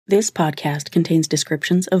This podcast contains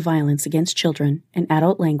descriptions of violence against children and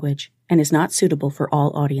adult language and is not suitable for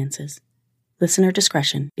all audiences. Listener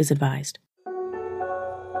discretion is advised.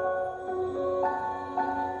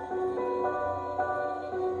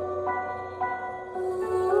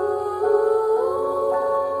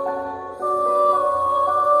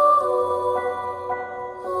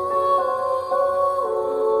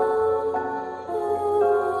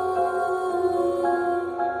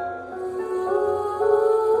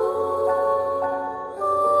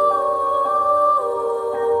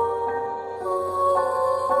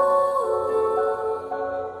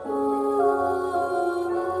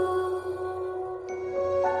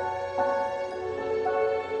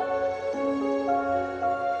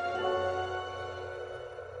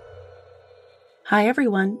 Hi,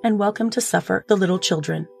 everyone, and welcome to Suffer the Little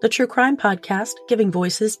Children, the true crime podcast giving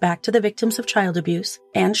voices back to the victims of child abuse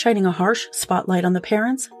and shining a harsh spotlight on the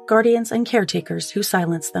parents, guardians, and caretakers who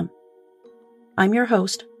silence them. I'm your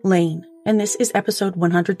host, Lane, and this is episode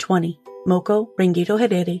 120, Moko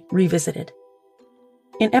Rangitoheriri Revisited.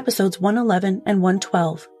 In episodes 111 and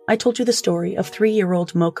 112, I told you the story of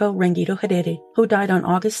 3-year-old Moko Rangitoheriri, who died on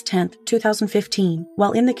August 10, 2015,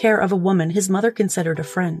 while in the care of a woman his mother considered a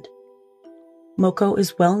friend. Moko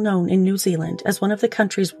is well known in New Zealand as one of the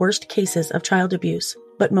country's worst cases of child abuse,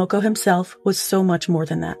 but Moko himself was so much more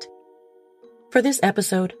than that. For this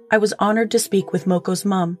episode, I was honored to speak with Moko's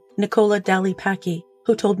mom, Nicola Dally-Paki,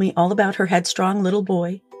 who told me all about her headstrong little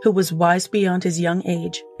boy, who was wise beyond his young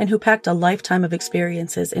age, and who packed a lifetime of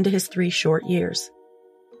experiences into his 3 short years.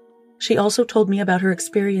 She also told me about her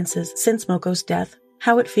experiences since Moko's death,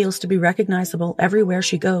 how it feels to be recognizable everywhere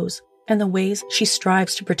she goes, and the ways she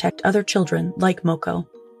strives to protect other children like Moko.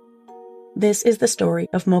 This is the story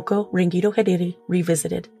of Moko Rangitoheriri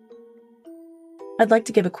Revisited. I'd like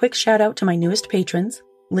to give a quick shout out to my newest patrons,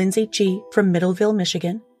 Lindsay G. from Middleville,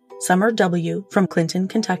 Michigan, Summer W. from Clinton,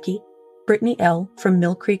 Kentucky, Brittany L. from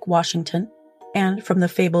Mill Creek, Washington, and from the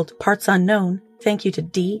fabled Parts Unknown, thank you to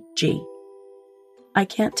D.G. I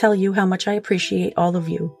can't tell you how much I appreciate all of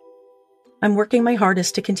you. I'm working my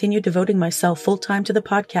hardest to continue devoting myself full-time to the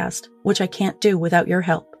podcast, which I can't do without your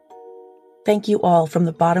help. Thank you all from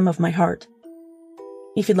the bottom of my heart.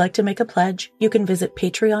 If you'd like to make a pledge, you can visit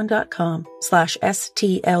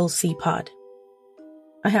patreon.com/stlcpod.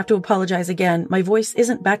 I have to apologize again. My voice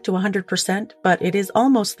isn't back to 100%, but it is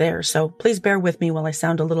almost there, so please bear with me while I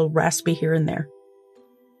sound a little raspy here and there.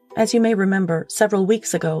 As you may remember, several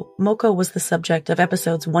weeks ago, Moko was the subject of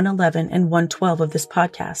episodes 111 and 112 of this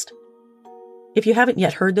podcast. If you haven't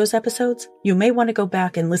yet heard those episodes, you may want to go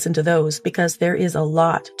back and listen to those because there is a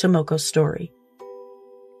lot to Moko's story.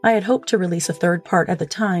 I had hoped to release a third part at the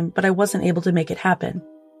time, but I wasn't able to make it happen.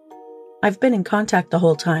 I've been in contact the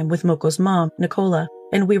whole time with Moko's mom, Nicola,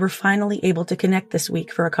 and we were finally able to connect this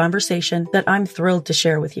week for a conversation that I'm thrilled to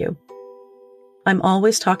share with you. I'm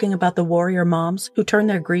always talking about the warrior moms who turn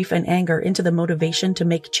their grief and anger into the motivation to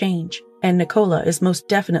make change, and Nicola is most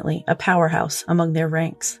definitely a powerhouse among their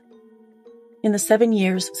ranks. In the 7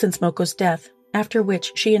 years since Moko's death, after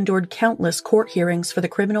which she endured countless court hearings for the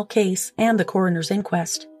criminal case and the coroner's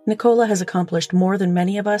inquest, Nicola has accomplished more than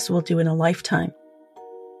many of us will do in a lifetime.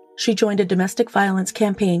 She joined a domestic violence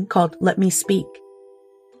campaign called Let Me Speak.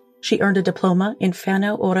 She earned a diploma in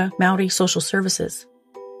Whanau Ora Maori Social Services.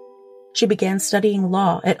 She began studying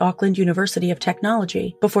law at Auckland University of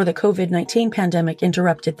Technology before the COVID-19 pandemic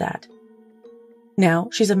interrupted that. Now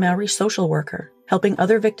she's a Maori social worker, helping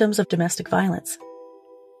other victims of domestic violence.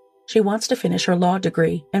 She wants to finish her law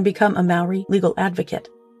degree and become a Maori legal advocate.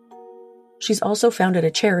 She's also founded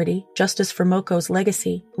a charity, Justice for Moko's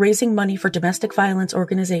Legacy, raising money for domestic violence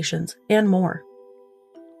organizations, and more.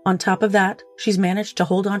 On top of that, she's managed to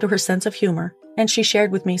hold on to her sense of humor, and she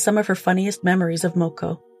shared with me some of her funniest memories of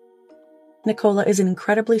Moko. Nicola is an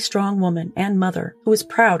incredibly strong woman and mother who is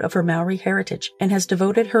proud of her Maori heritage and has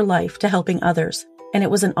devoted her life to helping others, and it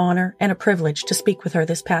was an honor and a privilege to speak with her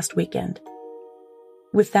this past weekend.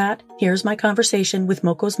 With that, here's my conversation with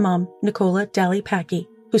Moko's mom, Nicola Dally-Paki,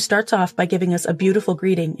 who starts off by giving us a beautiful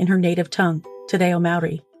greeting in her native tongue, Te Reo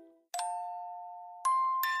Maori.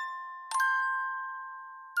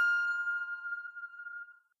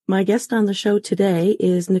 My guest on the show today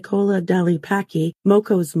is Nicola Dally-Paki,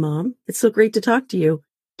 Moko's mom. It's so great to talk to you.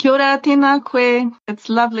 Kia ora, tēnā koe. It's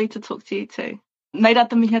lovely to talk to you too. Nei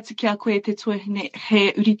rata mihi atu ki a koe te tuahine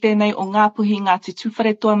he uri tēnei o ngā puhi ngā te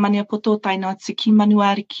tūwhare toa mania poto taina atu ki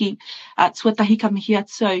manuari ki tuatahi ka mihi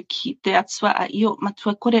atu ki te atua a io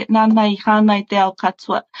matua kore nānai hānai te ao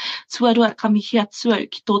katoa. Tuarua ka mihi atu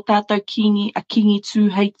ki tō tātou kingi a kingi tū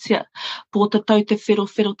heitia. Pō tatau te whero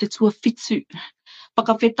te tua whitu.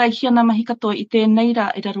 whakawhetai hiana mahi katoa I tēnei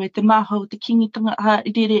rā e raro e te māhau te kingitanga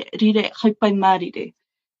rire haupai mārire.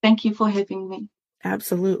 Thank you for having me.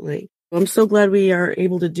 Absolutely. I'm so glad we are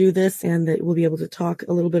able to do this and that we'll be able to talk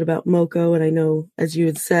a little bit about Moko. And I know, as you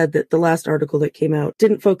had said, that the last article that came out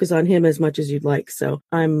didn't focus on him as much as you'd like. So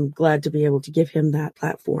I'm glad to be able to give him that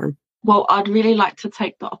platform. Well, I'd really like to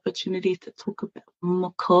take the opportunity to talk about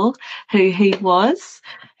Moko, who he was.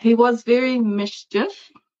 He was very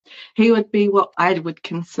mischief. He would be what I would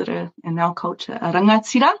consider in our culture a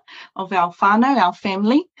rangatira of our whānau, our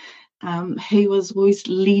family. He was always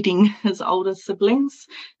leading his older siblings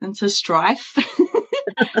into strife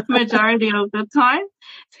majority of the time.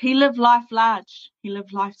 He lived life large. He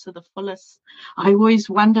lived life to the fullest. I always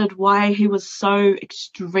wondered why he was so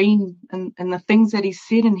extreme in the things that he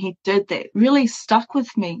said and he did that really stuck with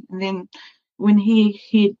me. And then when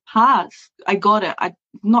he passed, I got it.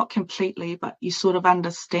 Not completely, but you sort of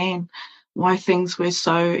understand why things were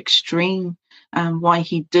so extreme, why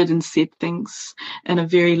he did and said things in a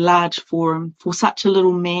very large forum. For such a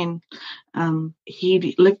little man,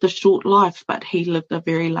 he lived a short life, but he lived a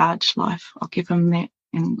very large life. I'll give him that,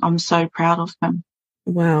 and I'm so proud of him.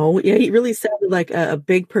 Wow. Yeah, he really sounded like a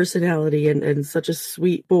big personality and such a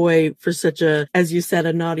sweet boy for such a, as you said,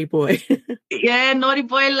 a naughty boy. Yeah, naughty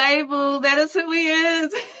boy label. That is who he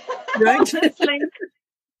is. Right.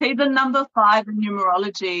 He's a number 5 in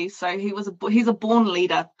numerology, so he's a born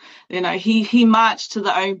leader. You know, he marched to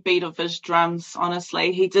the own beat of his drums.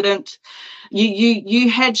 Honestly, he didn't. You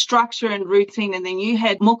had structure and routine, and then you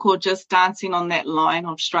had Moko just dancing on that line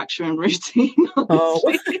of structure and routine. Oh,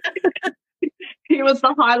 he was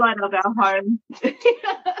the highlight of our home.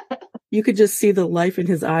 You could just see the life in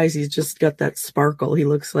his eyes. He's just got that sparkle. He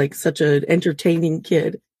looks like such an entertaining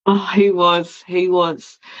kid. Oh, he was.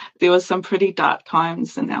 There was some pretty dark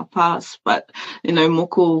times in our past, but, you know,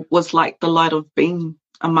 Moko was like the light of being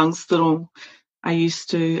amongst it all. I used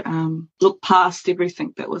to look past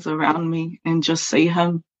everything that was around me and just see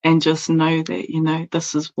him and just know that, you know,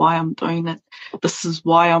 this is why I'm doing it. This is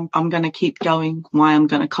why I'm going to keep going, why I'm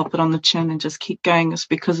going to cop it on the chin and just keep going. It's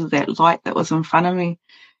because of that light that was in front of me.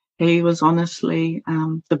 He was honestly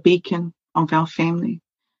the beacon of our family.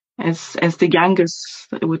 As the youngest,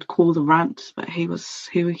 they would call the runt, but he was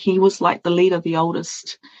like the leader, the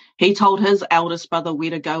oldest. He told his eldest brother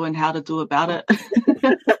where to go and how to do about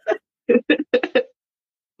it.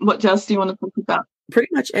 What else do you want to talk about? Pretty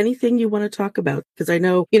much anything you want to talk about, because I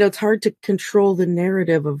know, you know, it's hard to control the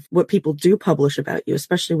narrative of what people do publish about you,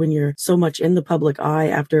 especially when you're so much in the public eye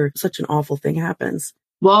after such an awful thing happens.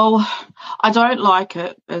 Well, I don't like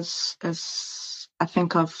it, as I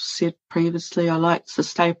think I've said previously. I like to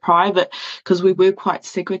stay private because we were quite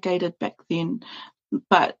segregated back then.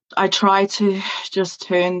 But I try to just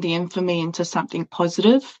turn the infamy into something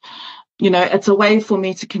positive. You know, it's a way for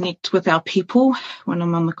me to connect with our people when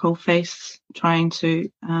I'm on the coalface, trying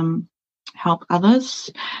to help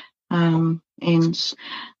others, and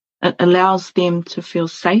it allows them to feel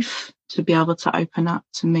safe to be able to open up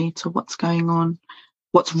to me, to what's going on,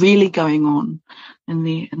 what's really going on in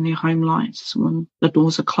their home lives when the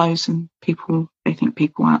doors are closed and they think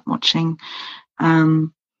people aren't watching.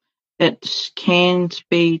 It can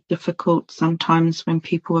be difficult sometimes when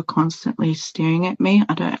people are constantly staring at me.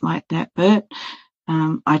 I don't like that bit.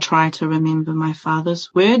 I try to remember my father's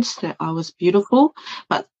words that I was beautiful,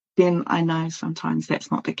 but then I know sometimes that's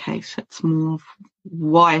not the case. It's more of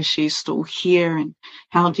why is she still here and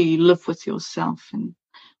how do you live with yourself and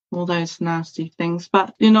all those nasty things.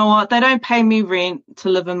 But you know what? They don't pay me rent to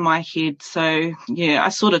live in my head. So yeah, I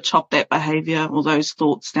sort of chopped that behaviour or those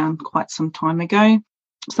thoughts down quite some time ago.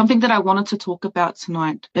 Something that I wanted to talk about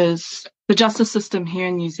tonight is the justice system here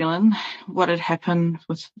in New Zealand, what had happened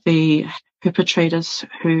with the perpetrators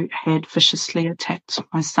who had viciously attacked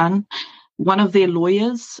my son. One of their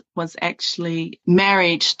lawyers was actually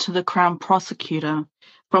married to the Crown prosecutor.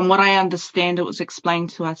 From what I understand, it was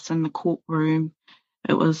explained to us in the courtroom.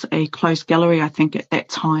 It was a closed gallery, I think, at that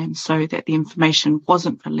time, so that the information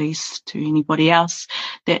wasn't released to anybody else,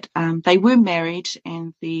 that they were married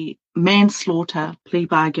and the manslaughter plea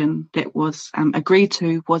bargain that was agreed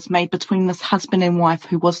to was made between this husband and wife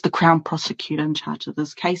who was the Crown prosecutor in charge of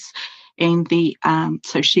this case. And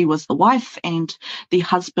so she was the wife and the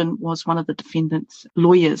husband was one of the defendant's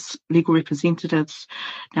lawyers, legal representatives.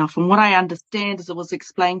 Now, from what I understand, is it was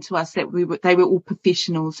explained to us that they were all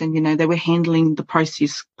professionals and, you know, they were handling the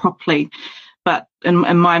process properly. But in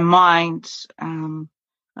my mind, I'm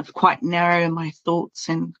quite narrow in my thoughts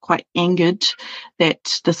and quite angered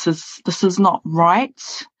that this is not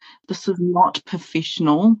right. This is not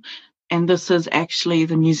professional. And this is actually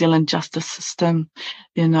the New Zealand justice system.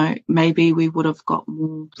 You know, maybe we would have got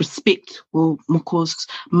more respect. Well, Moko's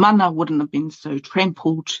mana wouldn't have been so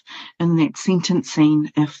trampled in that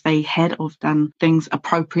sentencing if they had have done things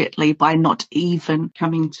appropriately by not even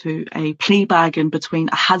coming to a plea bargain between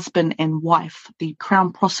a husband and wife, the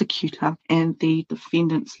Crown prosecutor and the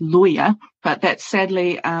defendant's lawyer. But that's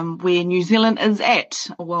sadly where New Zealand is at.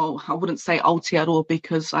 Well, I wouldn't say Aotearoa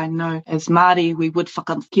because I know as Māori we would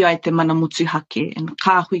whakawhiki ai te mana motuhake, and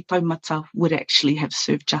kāhui taumata would actually have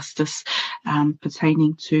served justice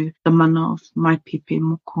pertaining to the mana of my pepe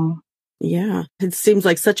moko. Yeah, it seems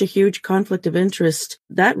like such a huge conflict of interest.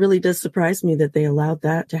 That really does surprise me that they allowed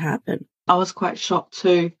that to happen. I was quite shocked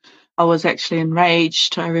too. I was actually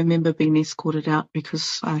enraged. I remember being escorted out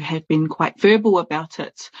because I had been quite verbal about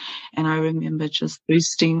it. And I remember just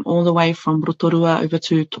boosting all the way from Rotorua over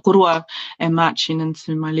to Tokorua and marching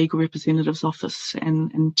into my legal representative's office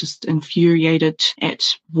and just infuriated at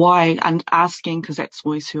why, and asking, because that's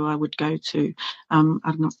always who I would go to,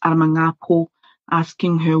 Aramangāpo,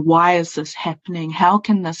 asking her, why is this happening? How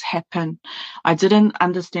can this happen? I didn't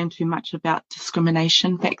understand too much about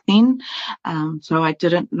discrimination back then, so I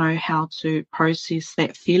didn't know how to process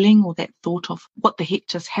that feeling or that thought of what the heck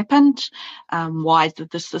just happened. Why did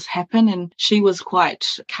this happen? And she was quite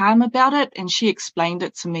calm about it, and she explained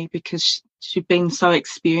it to me because she'd been so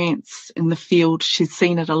experienced in the field. She'd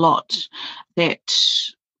seen it a lot that,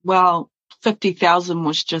 well, 50,000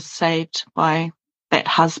 was just saved by that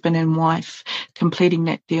husband and wife completing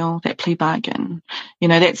that deal, that plea bargain. You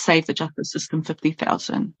know, that saved the justice system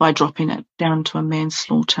 50,000 by dropping it down to a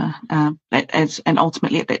manslaughter. And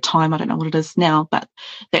ultimately at that time, I don't know what it is now, but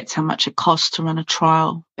that's how much it cost to run a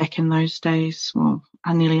trial back in those days, well,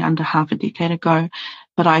 nearly under half a decade ago.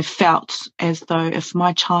 But I felt as though if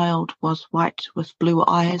my child was white with blue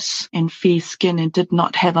eyes and fair skin and did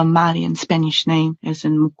not have a Māori and Spanish name, as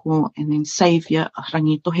in Moko and then Saviour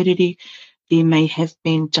Rangitoheriri, there may have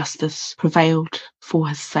been justice prevailed for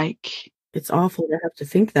his sake. It's awful to have to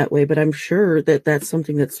think that way, but I'm sure that that's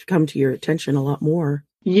something that's come to your attention a lot more.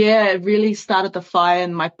 Yeah, it really started the fire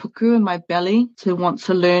in my puku, in my belly, to want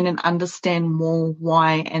to learn and understand more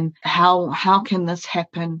why and how can this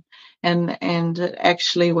happen. And it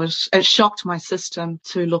actually it shocked my system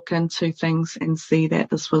to look into things and see that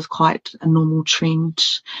this was quite a normal trend.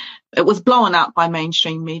 It was blown up by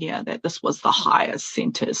mainstream media that this was the highest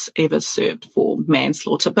sentence ever served for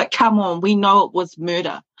manslaughter. But come on, we know it was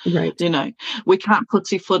murder. Right. You know, we can't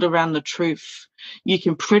pussyfoot around the truth. You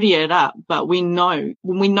can pretty it up, but when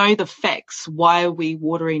we know the facts, why are we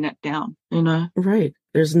watering it down, you know? Right.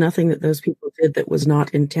 There's nothing that those people did that was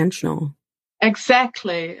not intentional.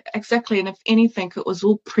 Exactly. And if anything, it was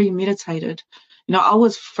all premeditated. You know, I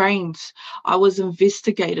was framed. I was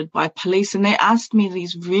investigated by police, and they asked me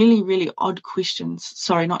these really, really odd questions.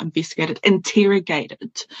 Sorry, not investigated,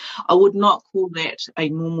 interrogated. I would not call that a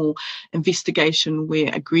normal investigation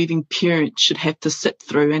where a grieving parent should have to sit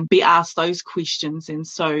through and be asked those questions. And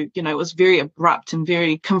so, you know, it was very abrupt and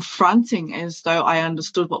very confronting, as though I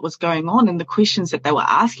understood what was going on. And the questions that they were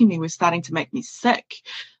asking me were starting to make me sick.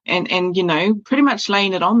 And you know, pretty much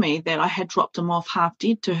laying it on me that I had dropped him off half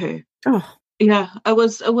dead to her. Oh. Yeah, it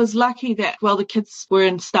was lucky that, well, the kids were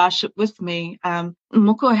in Starship with me.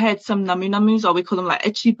 Moko had some namu-namus, or we call them like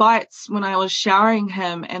itchy bites, when I was showering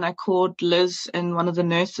him, and I called Liz and one of the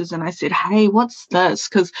nurses and I said, hey, what's this?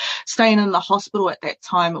 Because staying in the hospital at that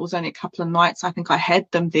time, it was only a couple of nights. I think I had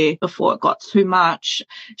them there before it got too much.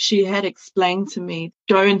 She had explained to me,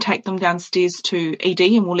 go and take them downstairs to ED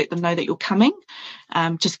and we'll let them know that you're coming.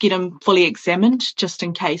 Just get them fully examined, just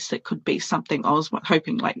in case it could be something. I was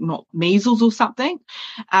hoping like not measles or something.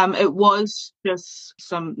 It was just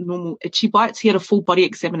some normal itchy bites. He had a full body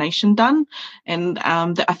examination done, and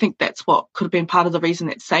I think that's what could have been part of the reason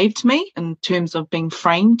that saved me in terms of being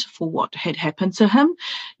framed for what had happened to him.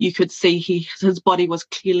 You could see his body was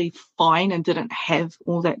clearly fine and didn't have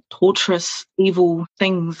all that torturous, evil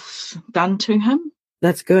things done to him.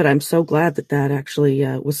 That's good. I'm so glad that actually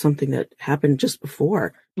was something that happened just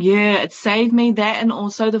before. Yeah, it saved me that, and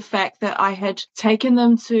also the fact that I had taken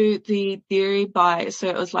them to the dairy buy, so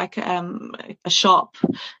it was like a shop,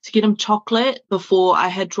 to get him chocolate before I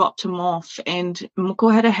had dropped him off. And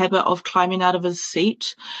Moko had a habit of climbing out of his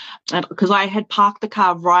seat, because I had parked the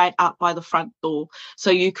car right up by the front door, so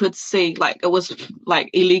you could see, like, it was like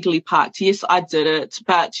illegally parked. Yes, I did it,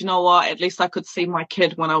 but you know what? At least I could see my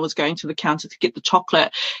kid when I was going to the counter to get the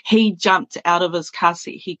chocolate. He jumped out of his car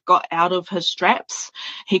seat. He got out of his straps.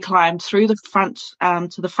 He climbed through the front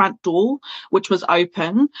to the front door, which was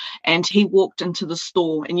open, and he walked into the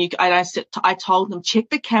store. And I told him, check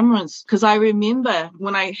the cameras, because I remember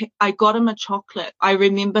when I got him a chocolate, I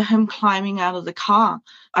remember him climbing out of the car.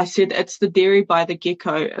 I said, it's the Dairy by the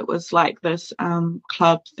Gecko. It was like this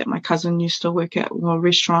club that my cousin used to work at, or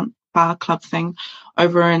restaurant bar club thing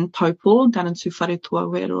over in Taupo, down in Tuwharetua,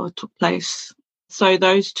 where it all took place. So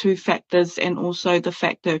those two factors, and also the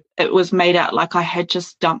fact that it was made out like I had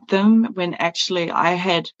just dumped them, when actually I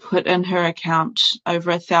had put in her account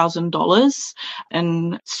over $1,000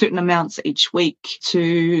 in certain amounts each week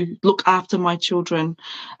to look after my children.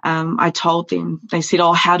 I told them, they said,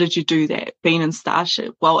 oh, how did you do that being in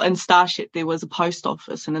Starship? Well, in Starship there was a post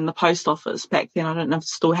office, and in the post office back then, I don't know if they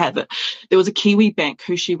still have it, there was a Kiwi bank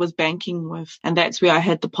who she was banking with, and that's where I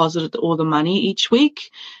had deposited all the money each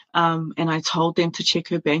week. And I told them to check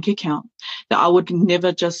her bank account, that I would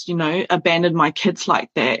never just, abandon my kids like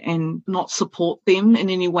that and not support them in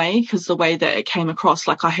any way, because the way that it came across,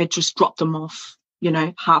 like I had just dropped them off,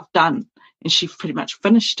 half done, and she pretty much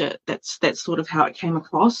finished it. That's sort of how it came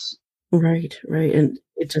across. Right. And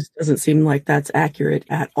it just doesn't seem like that's accurate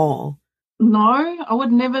at all. No, I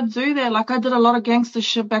would never do that. Like, I did a lot of gangster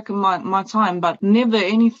shit back in my time, but never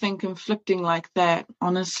anything conflicting like that,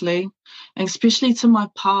 honestly. And especially to my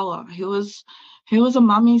pawa. He was a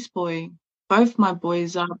mummy's boy. Both my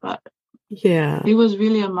boys are, but yeah, he was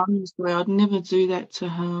really a mummy's boy. I'd never do that to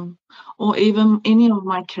him, or even any of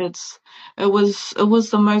my kids. It was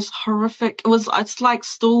the most horrific. It's like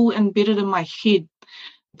still embedded in my head.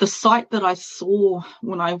 The sight that I saw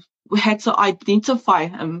when I had to identify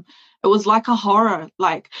him, it was like a horror,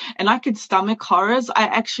 and I could stomach horrors. I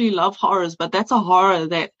actually love horrors, but that's a horror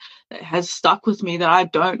that has stuck with me that I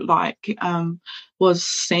don't like, was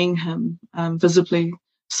seeing him, visibly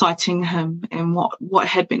sighting him, and what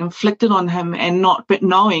had been inflicted on him, and not but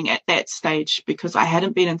knowing at that stage, because I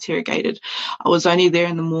hadn't been interrogated. I was only there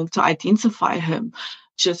in the morgue to identify him.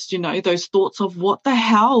 Just, those thoughts of what the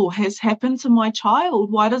hell has happened to my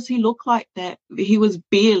child? Why does he look like that? He was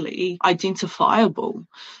barely identifiable.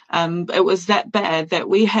 It was that bad that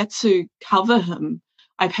we had to cover him.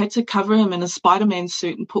 I've had to cover him in a Spider-Man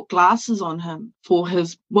suit and put glasses on him for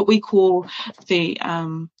his, what we call the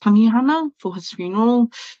tangihana, for his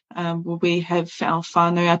funeral, where we have our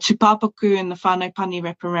whānau, our tūpāpaku, and the whānau pani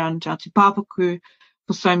wrap around our tūpāpaku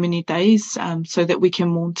for so many days, so that we can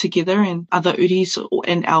mourn together, and other uris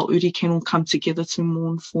and our uri can all come together to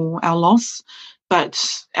mourn for our loss.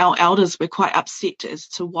 But our elders were quite upset as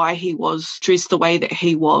to why he was dressed the way that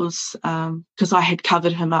he was, because I had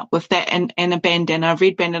covered him up with that and a bandana, a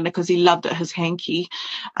red bandana, because he loved it, his hanky,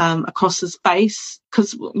 across his face,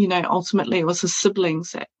 because, ultimately it was his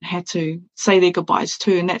siblings that had to say their goodbyes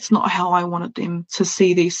too, and that's not how I wanted them to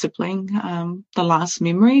see their sibling, the last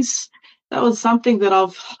memories. That was something that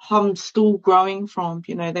I'm still growing from.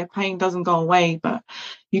 That pain doesn't go away, but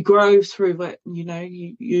you grow through it.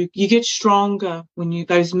 You get stronger when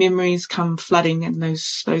those memories come flooding, and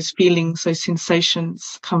those feelings, those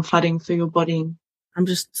sensations come flooding through your body. I'm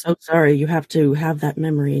just so sorry you have to have that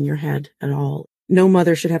memory in your head at all. No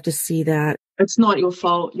mother should have to see that. It's not your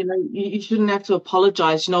fault. You shouldn't have to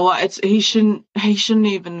apologize. You know what? He shouldn't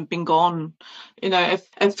even have been gone.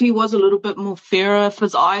 If he was a little bit more fairer, if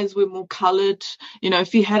his eyes were more coloured,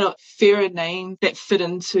 if he had a fairer name that fit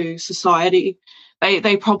into society,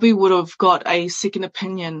 they probably would have got a second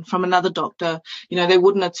opinion from another doctor. They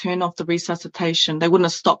wouldn't have turned off the resuscitation. They wouldn't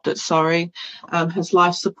have stopped it, his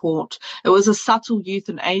life support. It was a subtle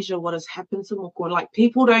euthanasia, what has happened to Moko. Like,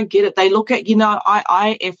 people don't get it. They look at,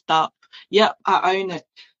 I effed up. Yep, I own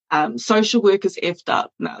it. Social workers effed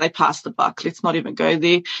up. No, they passed the buck. Let's not even go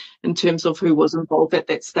there in terms of who was involved at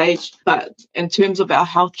that stage. But in terms of our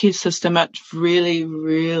healthcare system, it's really,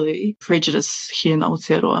 really prejudiced here in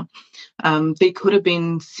Aotearoa. There could have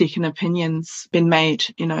been second opinions been made,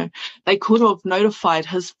 They could have notified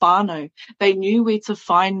his whānau. They knew where to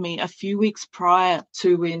find me a few weeks prior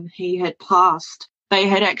to when he had passed. They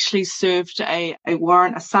had actually served a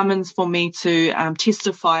warrant, a summons for me to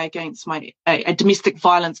testify against a domestic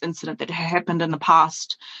violence incident that had happened in the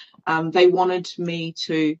past. They wanted me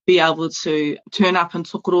to be able to turn up in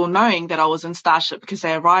Tokoro knowing that I was in Starship, because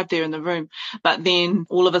they arrived there in the room. But then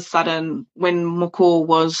all of a sudden, when Moko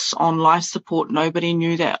was on life support, nobody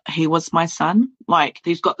knew that he was my son. Like,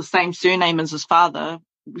 he's got the same surname as his father,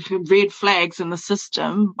 red flags in the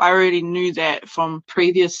system. I already knew that from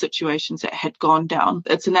previous situations that had gone down.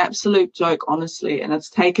 It's an absolute joke, honestly. And it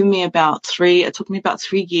took me about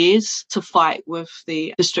 3 years to fight with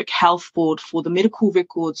the District Health Board for the medical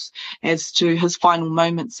records as to his final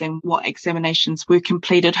moments and what examinations were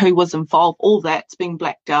completed, who was involved. All that's being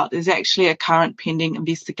blacked out. There's actually a current pending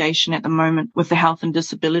investigation at the moment with the Health and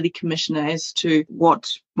Disability Commissioner as to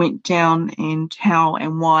what went down and how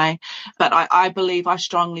and why. But I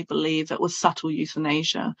strongly believe it was subtle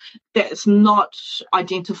euthanasia. That's not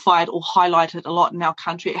identified or highlighted a lot in our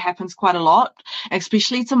country. It happens quite a lot,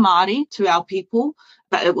 especially to Māori, to our people.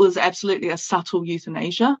 But it was absolutely a subtle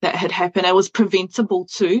euthanasia that had happened. It was preventable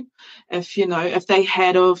too, if they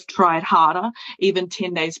had have tried harder, even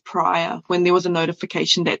 10 days prior, when there was a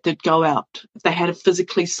notification that did go out. If they had have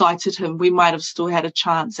physically sighted him, we might have still had a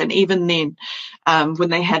chance. And even then, when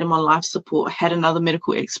they had him on life support, had another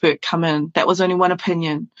medical expert come in. That was only one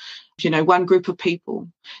opinion, one group of people.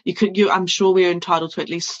 I'm sure we're entitled to at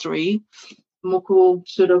least 3. Moko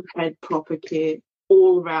should have had proper care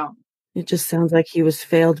all around. It just sounds like he was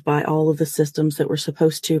failed by all of the systems that were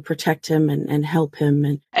supposed to protect him and help him.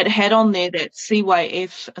 And it had on there that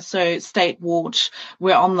CYF, so State Ward,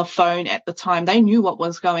 were on the phone at the time. They knew what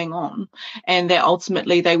was going on, and that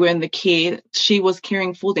ultimately they were in the care. She was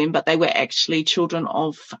caring for them, but they were actually children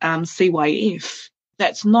of CYF.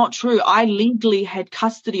 That's not true. I legally had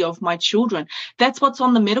custody of my children. That's what's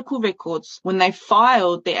on the medical records. When they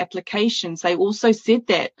filed their applications, they also said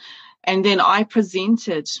that. And then I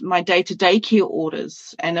presented my day-to-day care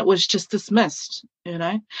orders, and it was just dismissed,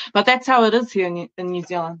 But that's how it is here in New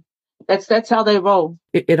Zealand. That's how they roll.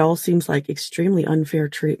 It all seems like extremely unfair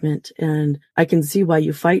treatment, and I can see why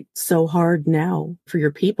you fight so hard now for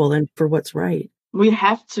your people and for what's right. We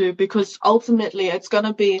have to, because ultimately it's going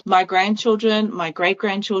to be my grandchildren, my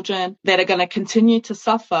great-grandchildren that are going to continue to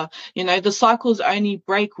suffer. The cycles only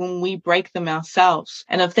break when we break them ourselves.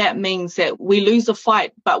 And if that means that we lose a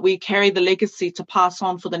fight, but we carry the legacy to pass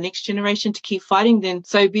on for the next generation to keep fighting, then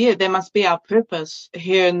so be it. There must be our purpose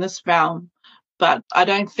here in this realm. But I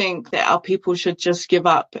don't think that our people should just give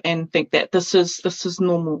up and think that this is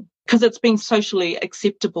normal. Because it's been socially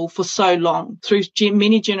acceptable for so long through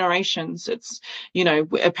many generations. It's,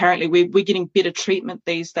 apparently we're getting better treatment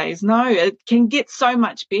these days. No, it can get so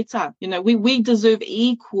much better. We deserve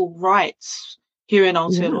equal rights here in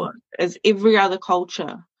Aotearoa as every other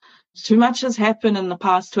culture. Too much has happened in the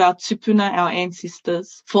past to our tupuna, our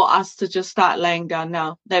ancestors, for us to just start laying down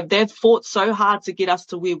now. They've fought so hard to get us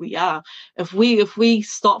to where we are. If we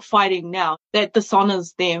stop fighting now, that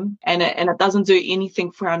dishonors them, and it doesn't do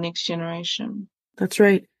anything for our next generation. That's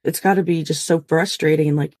right. It's got to be just so frustrating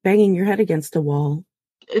and like banging your head against a wall.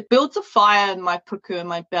 It builds a fire in my puku, in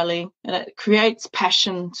my belly, and it creates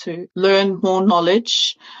passion to learn more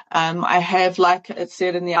knowledge. I have, like it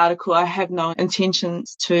said in the article, I have no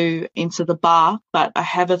intentions to enter the bar, but I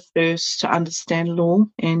have a thirst to understand law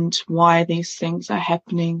and why these things are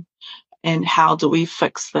happening and how do we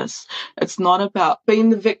fix this. It's not about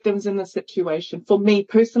being the victims in the situation. For me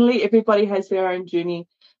personally, everybody has their own journey,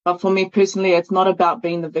 but for me personally, it's not about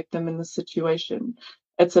being the victim in the situation.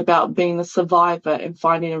 It's about being the survivor and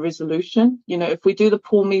finding a resolution. If we do the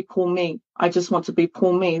poor me, I just want to be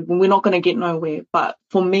poor me, we're not going to get nowhere. But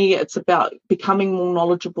for me, it's about becoming more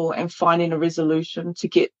knowledgeable and finding a resolution to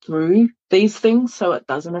get through these things so it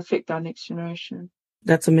doesn't affect our next generation.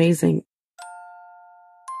 That's amazing.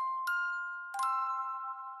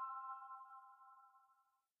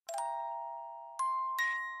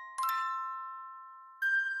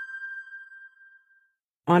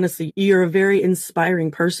 Honestly, you're a very inspiring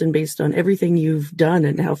person based on everything you've done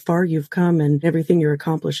and how far you've come and everything you're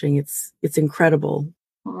accomplishing. It's incredible.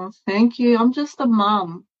 Oh, thank you. I'm just a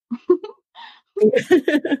mom.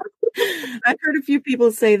 I've heard a few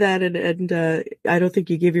people say that, and I don't think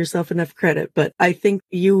you give yourself enough credit, but I think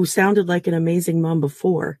you sounded like an amazing mom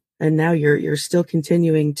before, and now you're still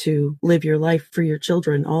continuing to live your life for your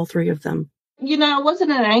children, all 3 of them. I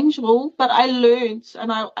wasn't an angel, but I learned,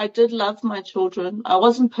 and I did love my children. I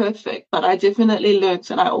wasn't perfect, but I definitely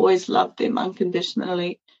learned, and I always loved them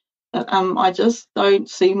unconditionally. But I just don't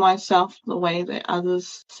see myself the way that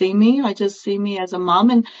others see me. I just see me as a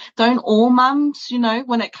mum. And don't all mums,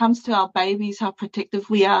 when it comes to our babies, how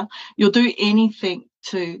protective we are, you'll do anything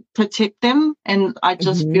to protect them. And I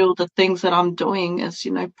just feel the things that I'm doing is,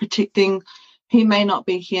 protecting. He may not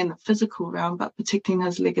be here in the physical realm, but protecting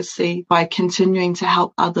his legacy by continuing to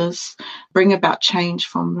help others bring about change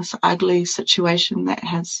from this ugly situation that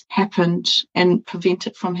has happened and prevent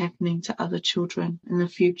it from happening to other children in the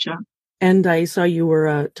future. And I saw you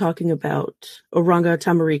were talking about Oranga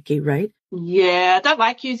Tamariki, right? Yeah, I don't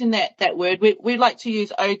like using that word. We like to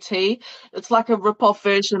use OT. It's like a rip-off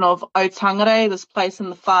version of Otangere, this place in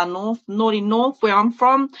the far north, Naughty North, where I'm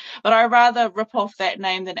from. But I rather rip off that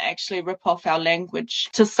name than actually rip off our language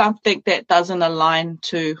to something that doesn't align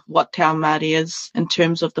to what Te Ao Māori is in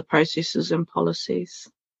terms of the processes and policies.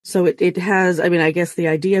 So it has, I mean, I guess the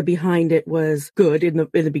idea behind it was good in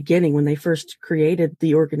the beginning when they first created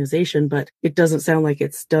the organization, but it doesn't sound like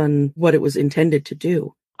it's done what it was intended to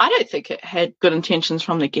do. I don't think it had good intentions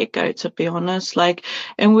from the get-go, to be honest. And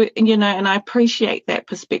I appreciate that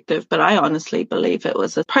perspective, but I honestly believe it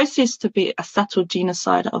was a process to be a subtle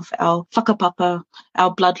genocide of our whakapapa,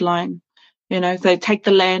 our bloodline. They take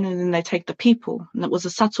the land and then they take the people. And it was a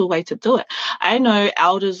subtle way to do it. I know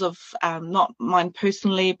elders of, not mine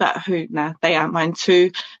personally, but they are mine too,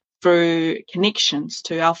 through connections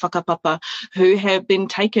to our whakapapa, who have been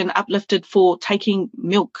uplifted for taking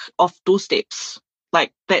milk off doorsteps.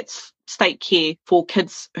 Like, that's state care for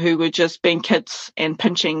kids who were just being kids and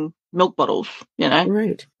pinching milk bottles,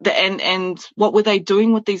 Right. And what were they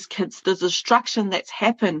doing with these kids? The destruction that's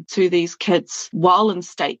happened to these kids while in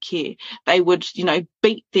state care. They would,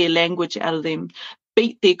 beat their language out of them,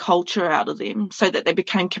 beat their culture out of them, so that they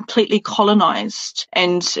became completely colonized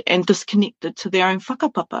and disconnected to their own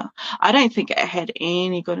whakapapa. I don't think it had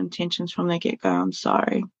any good intentions from the get-go. I'm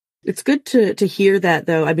sorry. It's good to hear that,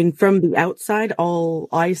 though. I mean, from the outside, all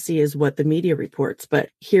I see is what the media reports,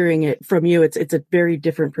 but hearing it from you, it's a very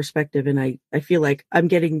different perspective. And I feel like I'm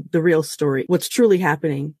getting the real story, what's truly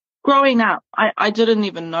happening. Growing up, I didn't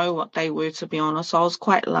even know what they were, to be honest. I was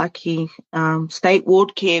quite lucky. State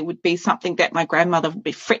ward care would be something that my grandmother would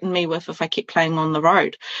be threatening me with if I kept playing on the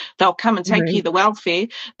road. They'll come and take you the welfare,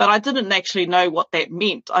 but I didn't actually know what that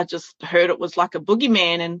meant. I just heard it was like a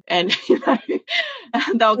boogeyman, and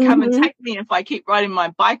they'll come and take me if I keep riding my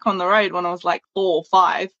bike on the road when I was like 4 or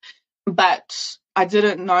 5. But I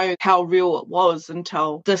didn't know how real it was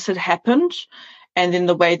until this had happened, and then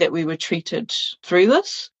the way that we were treated through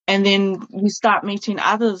this. And then you start meeting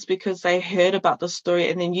others because they heard about the story,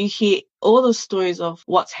 and then you hear all the stories of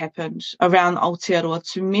what's happened around Aotearoa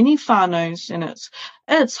to many whānaus, and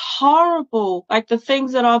it's horrible. Like, the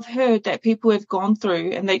things that I've heard that people have gone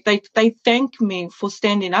through, and they thank me for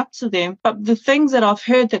standing up to them. But the things that I've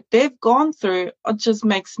heard that they've gone through, it just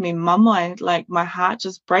makes me mamai. Like, my heart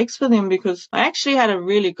just breaks for them, because I actually had a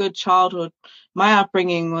really good childhood. My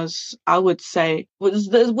upbringing was, I would say, was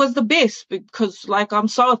the best, because, like, I'm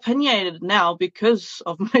so opinionated now because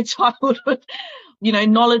of my childhood.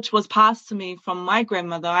 Knowledge was passed to me from my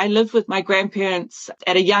grandmother. I lived with my grandparents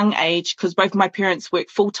at a young age because both my parents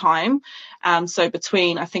worked full time. So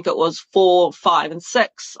between, I think it was 4, 5, and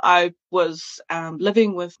 6, I was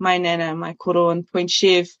living with my nana, my koro in Point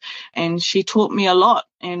Chev, and she taught me a lot.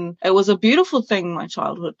 And it was a beautiful thing, my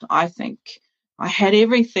childhood, I think. I had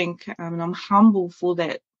everything, and I'm humble for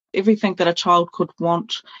that. Everything that a child could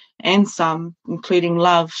want, and some, including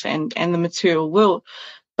love and the material world.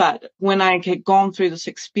 But when I had gone through this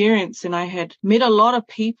experience and I had met a lot of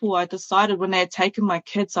people, I decided when they had taken my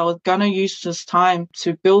kids, I was going to use this time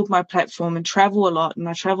to build my platform and travel a lot. And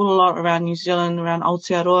I traveled a lot around New Zealand, around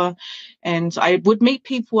Aotearoa, and I would meet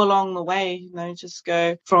people along the way, just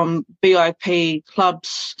go from BIP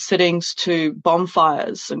clubs, sittings to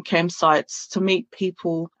bonfires and campsites to meet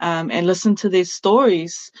people and listen to their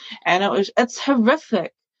stories. And it's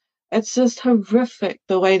horrific. It's just horrific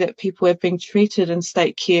the way that people have been treated in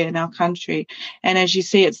state care in our country. And as you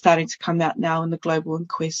see, it's starting to come out now in the global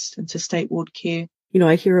inquest into state ward care.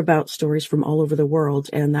 I hear about stories from all over the world,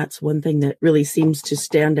 and that's one thing that really seems to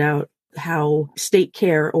stand out, how state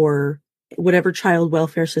care or whatever child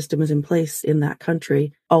welfare system is in place in that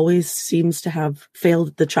country always seems to have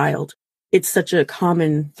failed the child. It's such a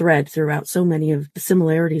common thread throughout so many of the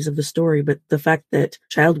similarities of the story, but the fact that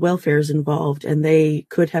child welfare is involved and they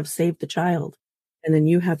could have saved the child. And then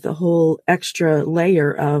you have the whole extra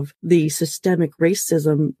layer of the systemic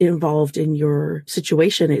racism involved in your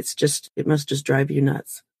situation. It must just drive you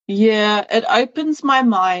nuts. Yeah, it opens my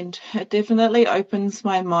mind. It definitely opens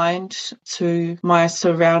my mind to my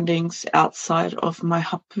surroundings outside of my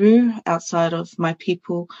hapu, outside of my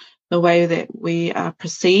people, the way that we are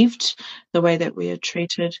perceived, the way that we are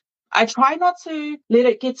treated. I try not to let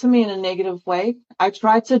it get to me in a negative way. I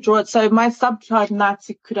try to draw it. So my sub-tribe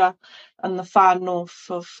Ngāti Kura in the far north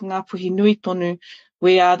of Ngāpuhi Nui Tonu,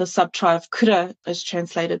 we are the sub-tribe Kura, is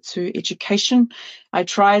translated to education. I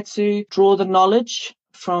try to draw the knowledge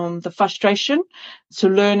from the frustration to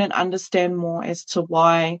learn and understand more as to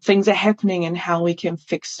why things are happening and how we can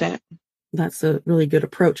fix that. That's a really good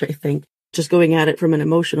approach, I think. Just going at it from an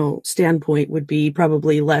emotional standpoint would be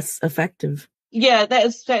probably less effective. Yeah,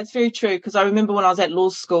 that's very true. Because I remember when I was at law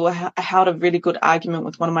school, I held a really good argument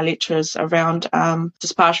with one of my lecturers around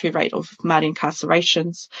disparity rate of Māori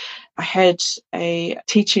incarcerations. I had a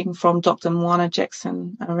teaching from Dr. Moana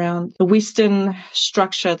Jackson around the Western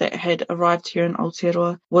structure that had arrived here in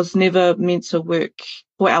Aotearoa was never meant to work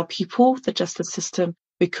for our people, the justice system,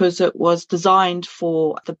 because it was designed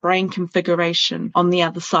for the brain configuration on the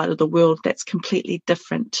other side of the world that's completely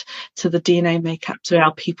different to the DNA makeup to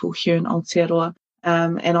our people here in Aotearoa.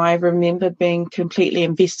 And I remember being completely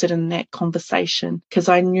invested in that conversation because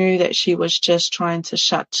I knew that she was just trying to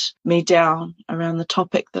shut me down around the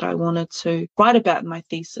topic that I wanted to write about in my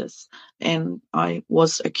thesis. And I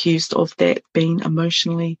was accused of that, being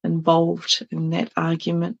emotionally involved in that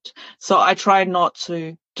argument. So I try not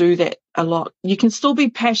to do that a lot. You can still be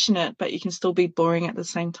passionate, but you can still be boring at the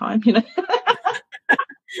same time, you know?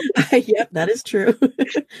 Yep, that is true.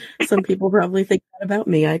 Some people probably think that about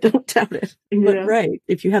me. I don't doubt it. Yeah. But right,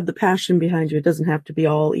 if you have the passion behind you, it doesn't have to be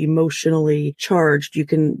all emotionally charged. You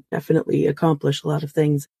can definitely accomplish a lot of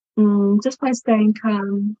things. Just by staying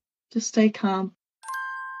calm. Just stay calm.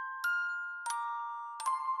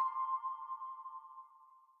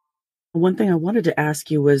 One thing I wanted to ask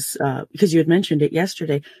you was, because you had mentioned it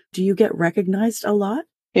yesterday, do you get recognized a lot?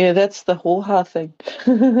 Yeah, that's the hoha thing.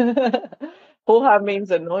 Hoha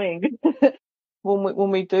means annoying.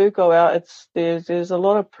 When we do go out, there's a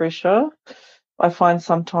lot of pressure. I find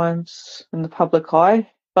sometimes in the public eye,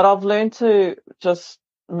 but I've learned to just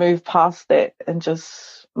move past that and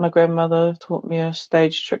just. My grandmother taught me a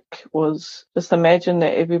stage trick was just imagine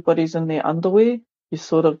that everybody's in their underwear. You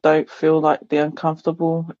sort of don't feel like the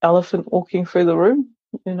uncomfortable elephant walking through the room,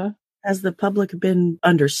 you know. Has the public been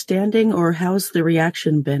understanding, or how's the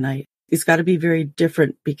reaction been? It's got to be very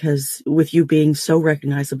different because with you being so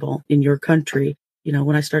recognizable in your country,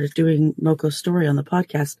 when I started doing Moko's story on the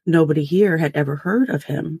podcast, nobody here had ever heard of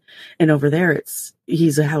him. And over there,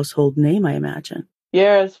 he's a household name, I imagine.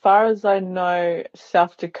 Yeah, as far as I know,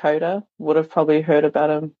 South Dakota would have probably heard about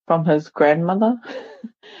him from his grandmother.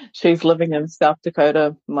 She's living in South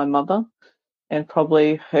Dakota, my mother, and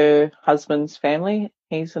probably her husband's family.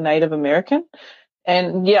 He's a Native American.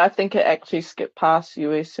 And yeah, I think it actually skipped past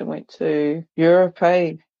US and went to Europe,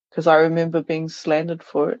 because I remember being slandered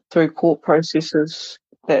for it through court processes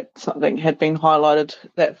that something had been highlighted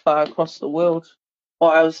that far across the world.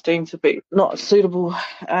 Or I was deemed to be not a suitable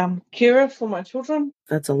carer for my children.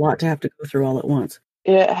 That's a lot to have to go through all at once.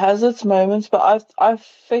 Yeah, it has its moments, but I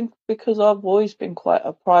think because I've always been quite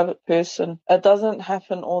a private person, it doesn't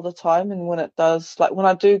happen all the time. And when it does, like when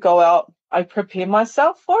I do go out, I prepare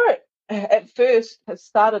myself for it. At first, it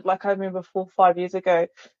started like I remember 4 or 5 years ago,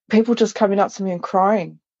 people just coming up to me and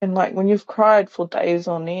crying. And like when you've cried for days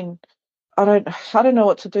on end, I don't know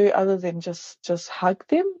what to do other than just hug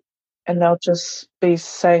them, and they'll just be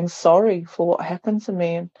saying sorry for what happened to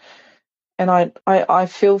me. And I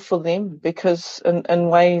feel for them because in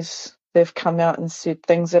ways they've come out and said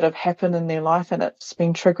things that have happened in their life and it's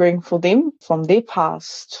been triggering for them from their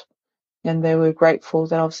past. And they were grateful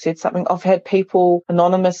that I've said something. I've had people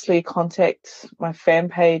anonymously contact my fan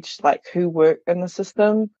page, like who work in the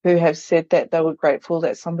system, who have said that they were grateful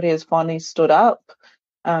that somebody has finally stood up.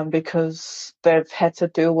 Because they've had to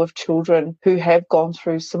deal with children who have gone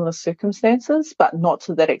through similar circumstances, but not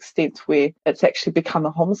to that extent where it's actually become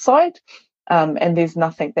a homicide. And there's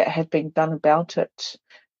nothing that had been done about it.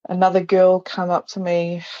 Another girl came up to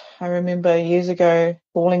me, I remember years ago,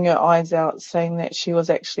 bawling her eyes out, saying that she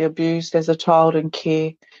was actually abused as a child in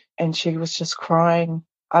care, and she was just crying.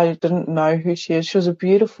 I didn't know who she is. She was a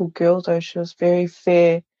beautiful girl, though. She was very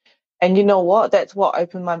fair. And you know what? That's what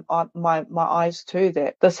opened my eyes too,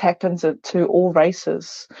 that this happens to all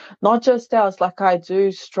races, not just ours. Like I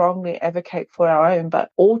do strongly advocate for our own, but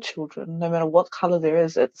all children, no matter what color there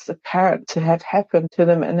is, it's apparent to have happened to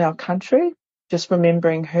them in our country. Just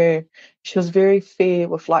remembering her, she was very fair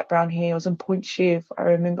with light brown hair. It was in Point Chev.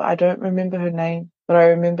 I don't remember her name, but I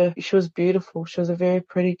remember she was beautiful. She was a very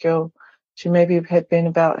pretty girl. She maybe had been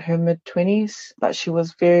about her mid-20s, but she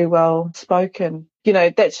was very well spoken.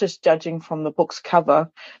 That's just judging from the book's cover.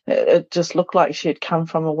 It just looked like she had come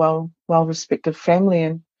from a well-respected family,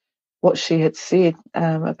 and what she had said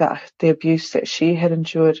about the abuse that she had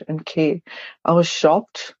endured in care, I was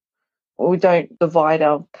shocked. We don't divide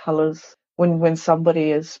our colours when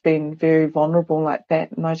somebody has been very vulnerable like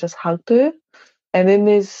that, and I just hugged her. And then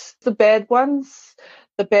there's the bad ones,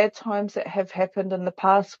 the bad times that have happened in the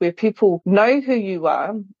past where people know who you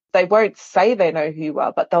are. They won't say they know who you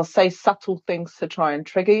are, but they'll say subtle things to try and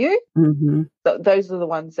trigger you. Mm-hmm. Those are the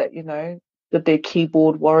ones that, did their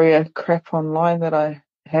keyboard warrior crap online that I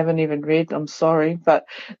haven't even read, I'm sorry, but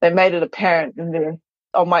they made it apparent in there.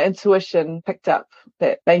 Oh, my intuition picked up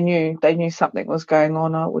that they knew something was going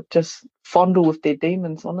on. I would just fondle with their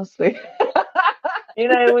demons, honestly. You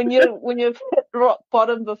know, when you've hit rock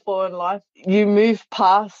bottom before in life, you move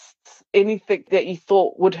past anything that you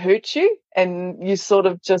thought would hurt you, and you sort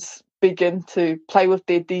of just begin to play with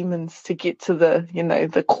their demons to get to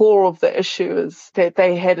the core of the issue is that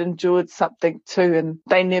they had endured something too, and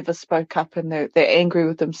they never spoke up, and they're angry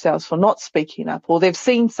with themselves for not speaking up, or they've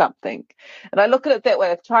seen something. And I look at it that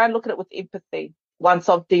way. I try and look at it with empathy. Once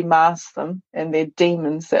I've demasked them and their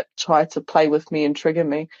demons that try to play with me and trigger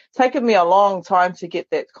me. It's taken me a long time to get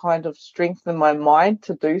that kind of strength in my mind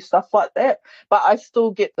to do stuff like that. But I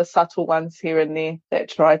still get the subtle ones here and there that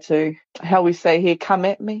try to, how we say here, come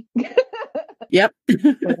at me. Yep.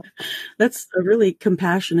 That's a really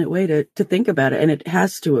compassionate way to think about it. And it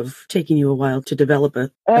has to have taken you a while to develop a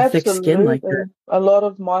thick skin like that. A lot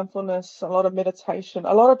of mindfulness, a lot of meditation,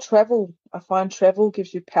 a lot of travel. I find travel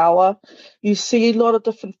gives you power. You see a lot of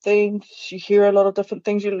different things. You hear a lot of different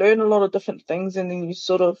things. You learn a lot of different things. And then you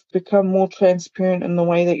sort of become more transparent in the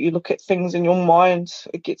way that you look at things in your mind.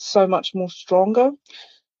 It gets so much more stronger.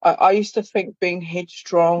 I used to think being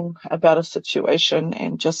headstrong about a situation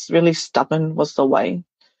and just really stubborn was the way.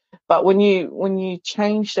 But when you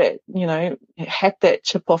change that, hack that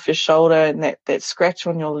chip off your shoulder and that scratch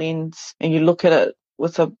on your lens, and you look at it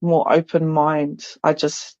with a more open mind, I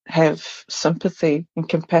just have sympathy and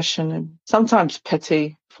compassion and sometimes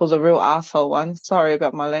pity for the real asshole ones. Sorry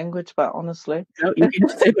about my language, but honestly. No, you can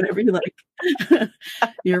say whatever you like.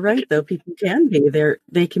 You're right, though. People can be there.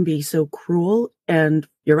 They can be so cruel, and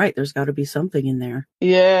you're right. There's got to be something in there.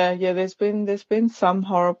 Yeah. There's been some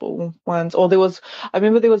horrible ones. I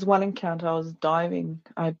remember there was one encounter. I was diving.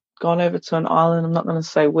 I'd gone over to an island. I'm not going to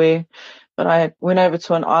say where, but I went over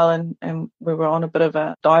to an island and we were on a bit of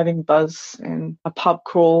a diving buzz and a pub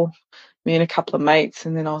crawl. Me and a couple of mates,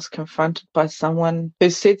 and then I was confronted by someone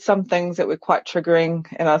who said some things that were quite triggering,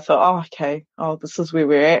 and I thought, oh, okay, this is where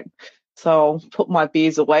we're at. So I'll put my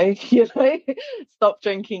beers away, stop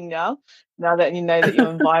drinking now that you know that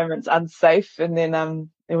your environment's unsafe. And then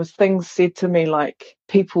there was things said to me like,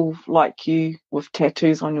 people like you with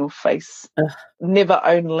tattoos on your face, never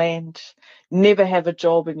own land, never have a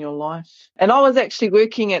job in your life. And I was actually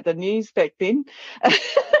working at the news back then.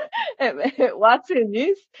 At Watu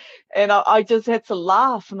News, and I just had to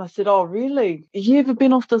laugh, and I said, oh really, you ever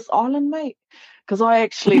been off this island, mate? Because I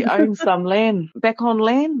actually own some land back on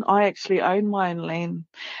land. I actually own my own land,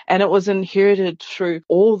 and it was inherited through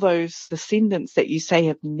all those descendants that you say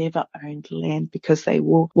have never owned land because they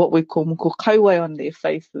wore what we call moko kawe on their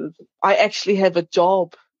faces. I actually have a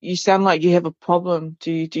job. You sound like you have a problem.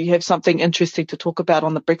 Do you have something interesting to talk about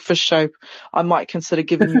on the breakfast show? I might consider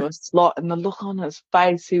giving you a slot. And the look on his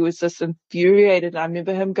face, he was just infuriated. I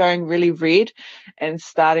remember him going really red and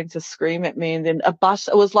starting to scream at me. And then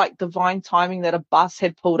it was like divine timing that a bus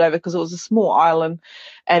had pulled over because it was a small island.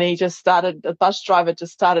 And the bus driver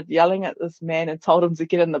just started yelling at this man and told him to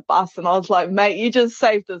get in the bus. And I was like, mate, you just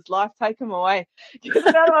saved his life. Take him away. Get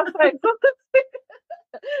it out of my face.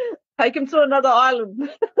 Take him to another island.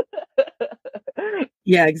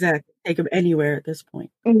 Yeah, exactly. Take him anywhere at this point.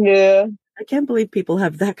 Yeah. I can't believe people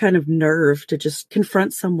have that kind of nerve to just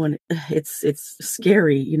confront someone. It's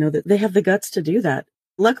scary, that they have the guts to do that.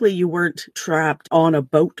 Luckily, you weren't trapped on a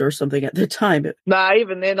boat or something at the time. Nah,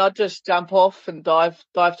 even then, I'd just jump off and dive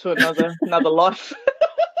to another life.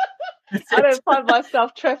 I don't find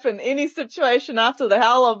myself trapped in any situation after the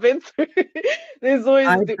hell I've been through. There's always,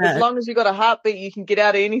 as long as you got a heartbeat, you can get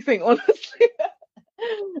out of anything, honestly.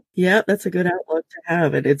 Yeah, that's a good outlook to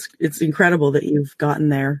have. And it's incredible that you've gotten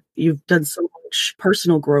there. You've done so much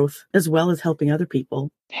personal growth as well as helping other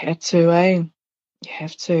people. Had to, eh? You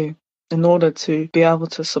have to. In order to be able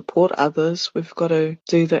to support others, we've got to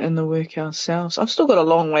do the inner work ourselves. I've still got a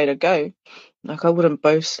long way to go. Like, I wouldn't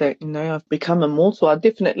boast that, I've become immortal. I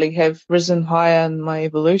definitely have risen higher in my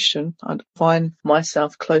evolution. I find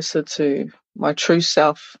myself closer to my true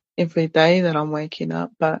self every day that I'm waking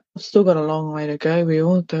up, but I've still got a long way to go. We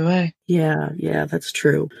all do, eh? Yeah, that's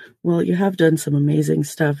true. Well, you have done some amazing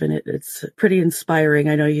stuff, and it's pretty inspiring.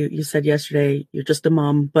 I know you said yesterday you're just a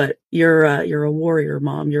mom, but you're a warrior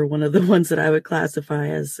mom. You're one of the ones that I would classify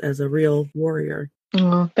as a real warrior.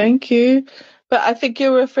 Oh, thank you. But I think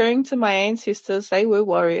you're referring to my ancestors. They were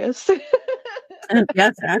warriors.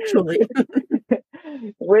 Yes, actually.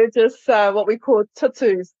 We're just what we call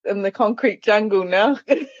tutus in the concrete jungle now.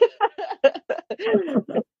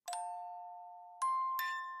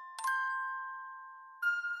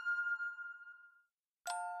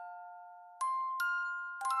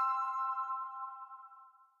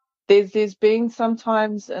 there's been some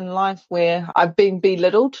times in life where I've been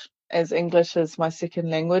belittled as English is my second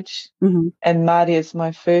language. Mm-hmm. And Māori is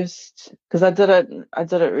my first, because I didn't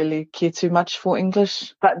really care too much for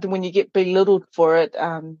English. But when you get belittled for it,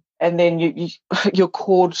 and then you're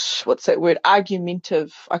called, what's that word?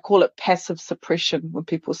 Argumentative. I call it passive suppression when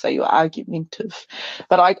people say you're argumentative.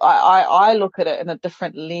 But I look at it in a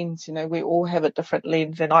different lens. You know, we all have a different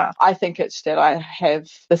lens, and I think it's that I have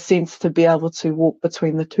the sense to be able to walk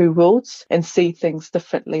between the two worlds and see things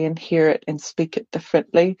differently and hear it and speak it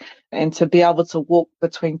differently, and to be able to walk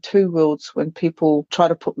between two worlds when people try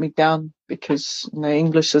to put me down because, you know,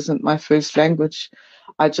 English isn't my first language.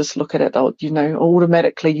 I just look at it, you know,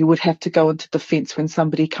 automatically you would have to go into defense when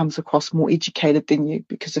somebody comes across more educated than you,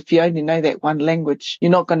 because if you only know that one language,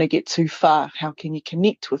 you're not going to get too far. How can you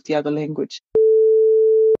connect with the other language?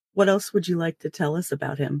 What else would you like to tell us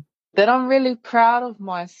about him? That I'm really proud of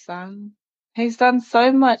my son. He's done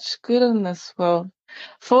so much good in this world.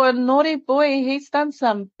 For a naughty boy, he's done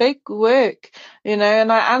some big work, you know, and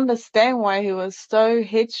I understand why he was so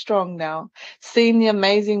headstrong now. Seeing the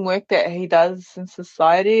amazing work that he does in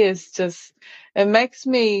society is just, it makes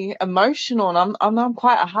me emotional, and I'm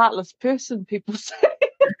quite a heartless person, people say.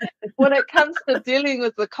 When it comes to dealing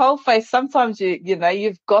with the coalface, sometimes you know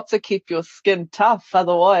you've got to keep your skin tough,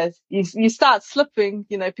 otherwise you start slipping.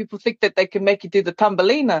 You know, people think that they can make you do the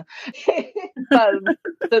tumbelina,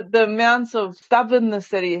 but the amount of stubbornness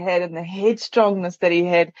that he had and the headstrongness that he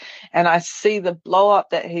had, and I see the blow up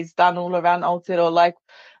that he's done all around Aotearoa. Like,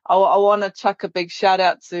 I want to chuck a big shout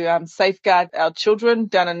out to Safeguard Our Children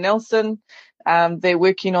down in Nelson. They're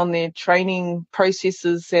working on their training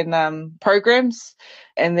processes and programs,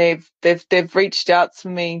 and they've reached out to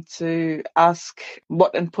me to ask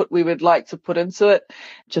what input we would like to put into it.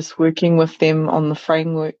 Just working with them on the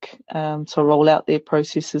framework to roll out their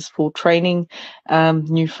processes for training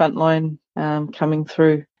new frontline coming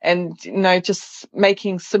through, and you know, just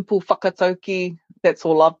making simple whakatauki. That's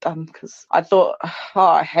all I've done, because I thought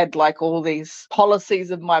I had like all these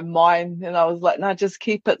policies in my mind, and I was like, no, just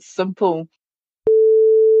keep it simple.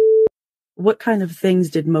 What kind of things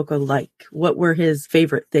did Moko like? What were his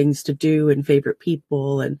favorite things to do and favorite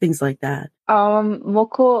people and things like that?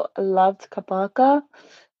 Moko loved kapaka.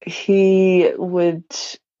 He would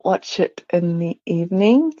watch it in the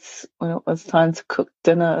evenings when it was time to cook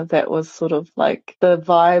dinner. That was sort of like the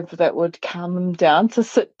vibe that would calm him down to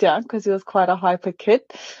sit down, because he was quite a hyper kid.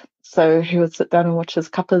 So he would sit down and watch his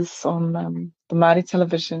kapas on the Māori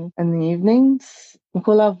television in the evenings.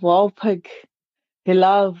 Moko loved wild pig. He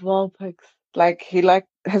loved wild pigs. Like,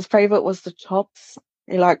 his favorite was the chops.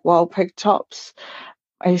 He liked wild pig chops.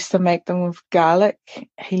 I used to make them with garlic.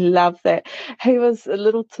 He loved that. He was a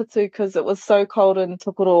little tutu because it was so cold in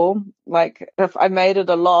Tokoro. Like, if I made it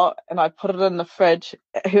a lot and I put it in the fridge,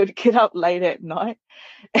 he would get up late at night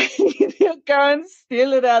and he'd go and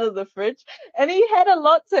steal it out of the fridge. And he had a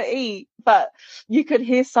lot to eat, but you could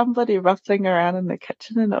hear somebody rustling around in the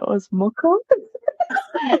kitchen, and it was Moko.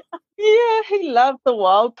 Yeah, he loved the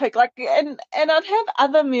wild pig. Like, and I'd have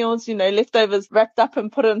other meals, you know, leftovers wrapped up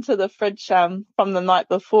and put into the fridge from the night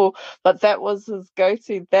before. But that was his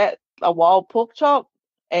go-to. That, a wild pork chop,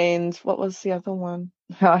 and what was the other one?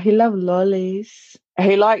 Oh, he loved lollies.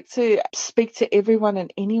 He liked to speak to everyone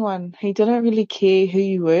and anyone. He didn't really care who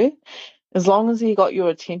you were, as long as he got your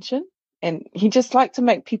attention. And he just liked to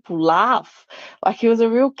make people laugh. Like, he was a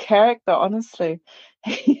real character, honestly.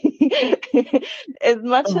 As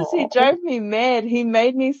much as he drove me mad, he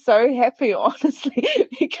made me so happy, honestly,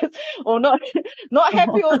 because, or not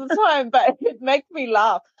happy all the time, but it make me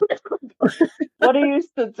laugh. What he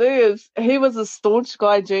used to do is, he was a staunch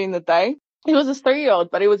guy during the day. He was a 3-year-old,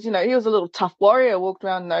 but he was, you know, he was a little tough warrior, walked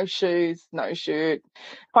around, no shoes, no shirt.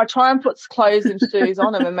 If I try and put clothes and shoes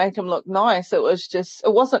on him and make him look nice, it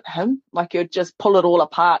wasn't him. Like, he'd just pull it all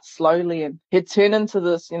apart slowly, and he'd turn into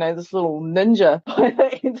this, you know, this little ninja by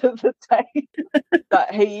the end of the day.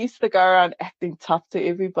 But he used to go around acting tough to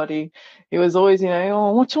everybody. He was always, you know,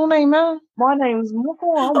 oh, what's your name, man? My name's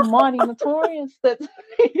Moko. I'm mighty notorious. That's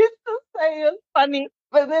he used to say. It's funny.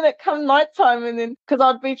 But then it come nighttime, and then, because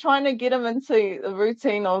I'd be trying to get him into the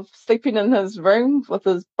routine of sleeping in his room with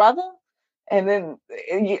his brother, and then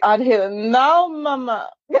I'd hear, no, mama.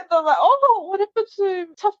 And I'm like, oh, what happened to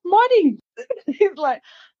Tough Mighty? He's like,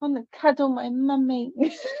 I'm going to cuddle my mummy.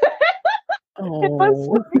 It was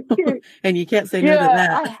Oh, so cute. and you can't say no to Yeah, that.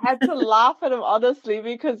 I had to laugh at him honestly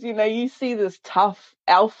because, you see this tough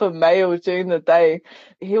alpha male during the day.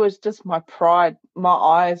 He was just my pride. My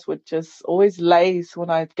eyes would just always laze when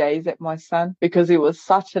I'd gaze at my son because he was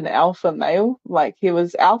such an alpha male. Like he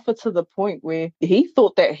was alpha to the point where he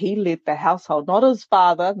thought that he led the household, not his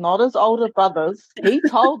father, not his older brothers. He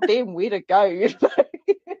told them where to go.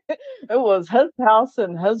 It was his house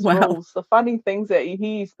and his Wow. rules. The funny things that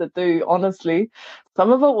he used to do, honestly,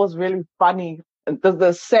 some of it was really funny.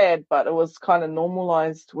 They're sad, but it was kind of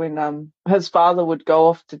normalized when his father would go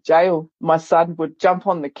off to jail. My son would jump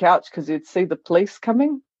on the couch because he'd see the police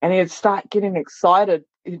coming and he'd start getting excited.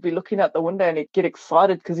 He'd be looking out the window and he'd get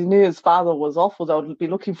excited because he knew his father was off, or they would be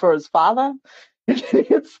looking for his father. And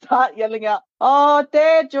he'd start yelling out, "Oh,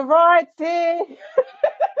 Dad, you're right there."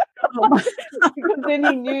 Oh my. Because then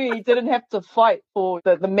he knew he didn't have to fight for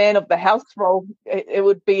the man of the house role. It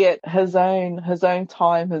would be at his own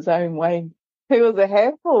time, his own way. He was a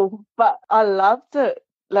handful, but I loved it.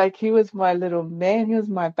 Like he was my little man. He was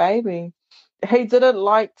my baby. He didn't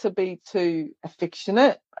like to be too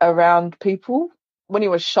affectionate around people. When he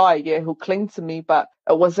was shy, yeah, he'll cling to me, but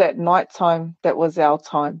it was at night time that was our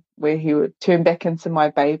time where he would turn back into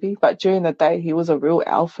my baby. But during the day, he was a real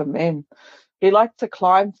alpha man. He liked to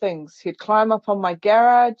climb things. He'd climb up on my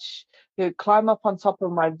garage. He'd climb up on top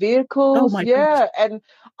of my Oh vehicles. my gosh. Yeah. And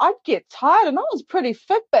I'd get tired, and I was pretty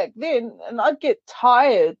fit back then. And I'd get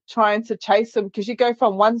tired trying to chase him because you go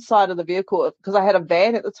from one side of the vehicle, because I had a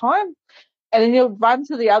van at the time, and then you'll run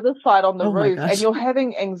to the other side on the Oh my roof, and gosh. you're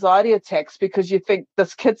having anxiety attacks because you think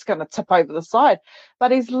this kid's going to tip over the side.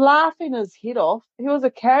 But he's laughing his head off. He was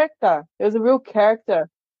a character. He was a real character.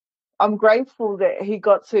 I'm grateful that he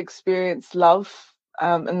got to experience love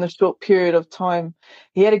in the short period of time.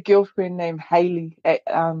 He had a girlfriend named Haley at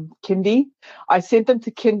Kindy. I sent them to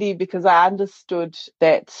Kindy because I understood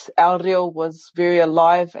that our reo was very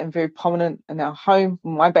alive and very prominent in our home.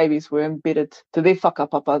 My babies were embedded to their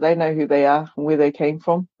whakapapa. They know who they are and where they came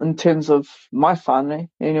from in terms of my whānau,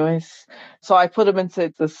 anyways. So I put him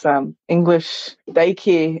into this English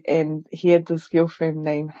daycare, and he had this girlfriend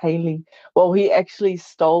named Haley. Well, he actually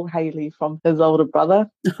stole Haley from his older brother.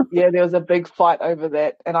 Yeah, there was a big fight over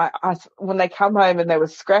that. And I when they come home and they were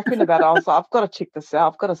scrapping about it, I was like, I've got to check this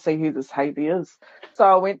out. I've got to see who this Haley is. So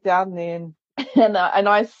I went down there and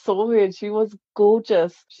I saw her, and she was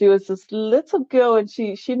gorgeous. She was this little girl, and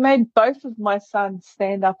she made both of my sons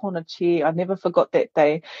stand up on a chair. I never forgot that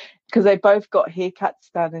day because they both got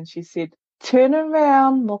haircuts done, and she said, "Turn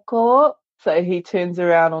around, Moko." So he turns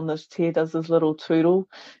around on this chair, does his little tootle,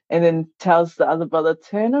 and then tells the other brother,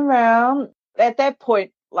 "Turn around." At that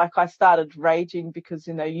point, like I started raging because,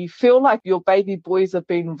 you feel like your baby boys are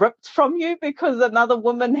being ripped from you because another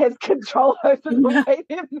woman has control over the Yeah. way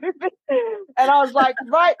they're moving. And I was like,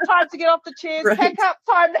 right, time to get off the chairs, pack Right. up,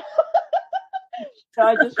 time. So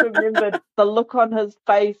I just remembered the look on his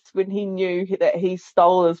face when he knew that he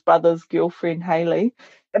stole his brother's girlfriend, Haley.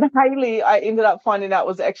 And Haley, I ended up finding out,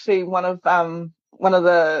 was actually one of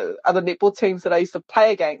the other netball teams that I used to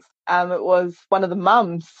play against. It was one of the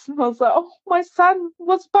mums. I was like, oh, my son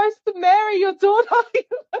was supposed to marry your daughter.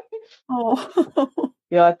 Oh.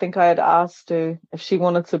 Yeah, I think I had asked her if she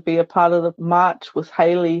wanted to be a part of the march with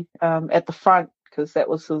Haley at the front, because that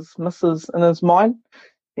was his missus in his mind.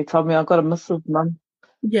 He told me, I've got a missus, mum.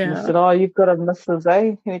 And I Yeah. said, oh, you've got a missus,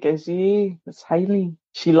 eh? And he goes, yeah, it's Haley.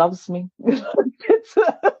 She loves me.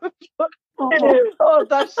 Oh. Oh,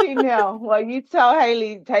 does she now? Well, you tell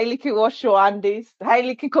Haley can wash your undies.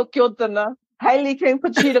 Haley can cook your dinner. Haley can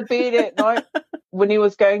put you to bed at night. When he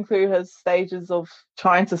was going through his stages of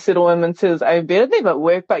trying to settle him into his own bed, it never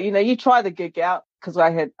worked. But, you try the gig out, because I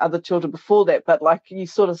had other children before that. But, like, you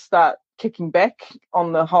sort of start kicking back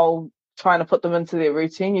on the whole trying to put them into their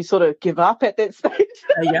routine. You sort of give up at that stage.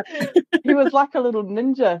 Yeah. He was like a little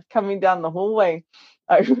ninja coming down the hallway.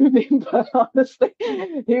 I remember, honestly,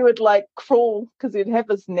 he would like crawl because he'd have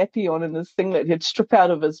his nappy on and his singlet. He'd strip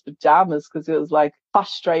out of his pajamas because he was like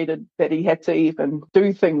frustrated that he had to even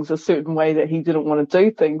do things a certain way that he didn't want to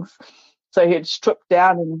do things. So he'd strip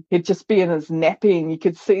down and he'd just be in his nappy, and you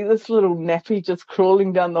could see this little nappy just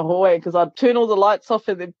crawling down the hallway because I'd turn all the lights off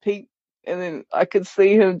and then peek. And then I could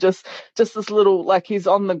see him just this little, like he's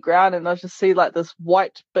on the ground, and I just see like this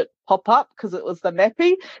white bit pop up because it was the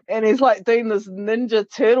nappy, and he's like doing this ninja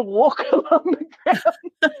turtle walk along the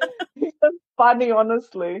ground. He was funny,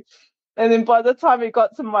 honestly. And then by the time he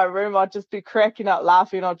got to my room, I'd just be cracking up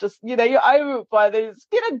laughing. I'd just, you're over it by then.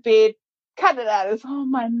 Get in bed, cut it out. It's, oh,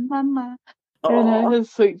 my mama. Oh.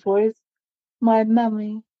 His sweet voice. My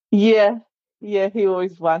mummy. Yeah, he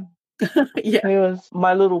always won. Yeah. He was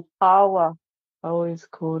my little power. I always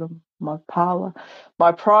called him my power,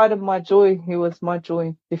 my pride and my joy. He was my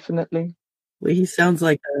joy, definitely. Well, he sounds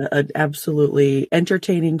like an absolutely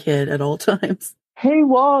entertaining kid at all times. He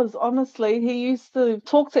was, honestly. He used to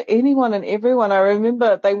talk to anyone and everyone. I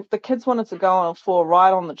remember the kids wanted to go on for a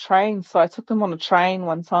ride on the train, so I took them on a train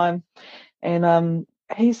one time, and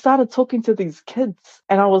he started talking to these kids,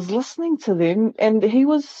 and I was listening to them, and he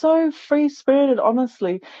was so free-spirited,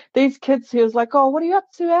 honestly. These kids, he was like, "Oh, what are you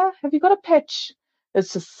up to, Have you got a patch?"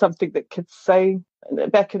 It's just something that kids say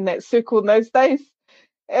back in that circle in those days.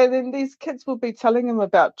 And then these kids will be telling him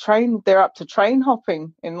about they're up to train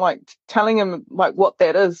hopping and like telling him like what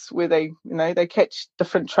that is, where they catch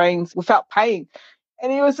different trains without paying. And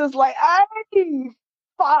he was just like, "Hey,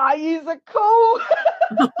 you're cool."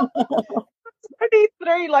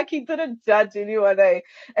 23, like he didn't judge anyone,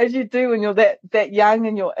 as you do when you're that young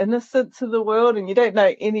and you're innocent to the world and you don't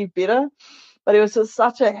know any better. But he was just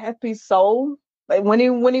such a happy soul. Like when he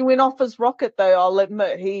went off his rocket, though, I'll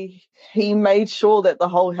admit he made sure that the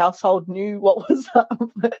whole household knew what was up.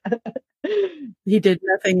 He did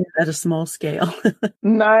nothing at a small scale.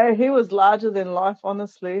 No, he was larger than life,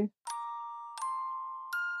 honestly.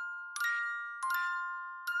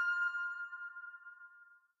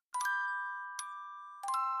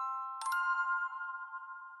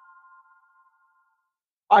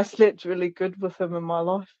 I slept really good with him in my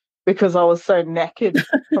life because I was so knackered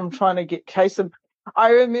from trying to get case. And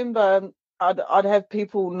I remember I'd have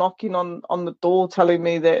people knocking on the door telling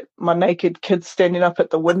me that my naked kid's standing up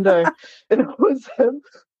at the window, and it was him.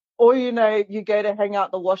 Or, you go to hang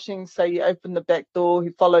out the washing, so you open the back door,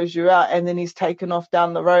 he follows you out, and then he's taken off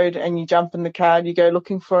down the road, and you jump in the car and you go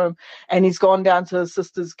looking for him, and he's gone down to his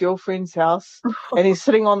sister's girlfriend's house, and he's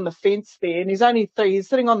sitting on the fence there, and he's only 3. He's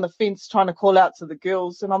sitting on the fence trying to call out to the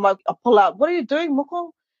girls, and I'm like, I pull out, "What are you doing,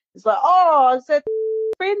 Moko?" He's like, "Oh, it's at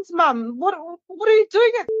friend's mum. What are you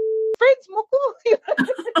doing at friend's,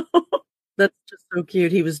 Moko?" That's just so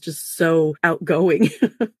cute. He was just so outgoing.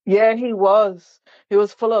 Yeah, he was. He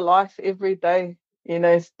was full of life every day.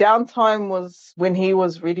 His downtime was when he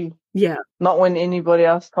was ready, Yeah. not when anybody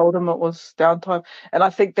else told him it was downtime. And I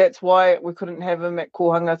think that's why we couldn't have him at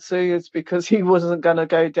Kohanga too, is because he wasn't going to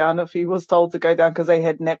go down if he was told to go down, because they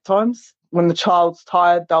had nap times. When the child's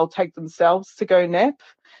tired, they'll take themselves to go nap.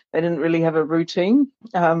 They didn't really have a routine.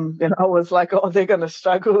 And I was like, oh, they're going to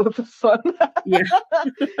struggle with this one. Yeah.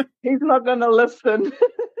 He's not going to listen.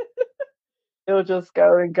 He'll just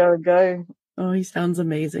go and go and go. Oh, he sounds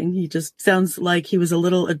amazing. He just sounds like he was a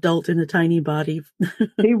little adult in a tiny body.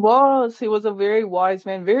 He was. He was a very wise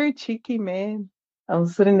man, very cheeky man. I'm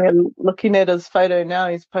sitting there looking at his photo now.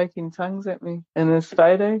 He's poking tongues at me in his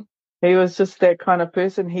photo. He was just that kind of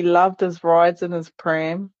person. He loved his rides in his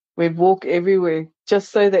pram. We'd walk everywhere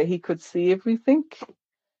just so that he could see everything.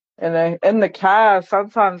 In the car,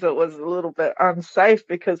 sometimes it was a little bit unsafe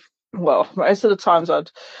because, well, most of the times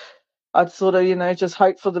I'd sort of, just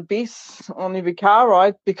hope for the best on every car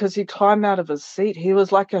ride, because he'd climb out of his seat. He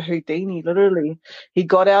was like a Houdini, literally. He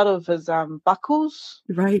got out of his buckles.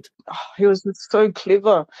 Right. Oh, he was just so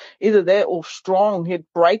clever. Either that or strong. He'd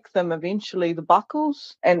break them eventually, the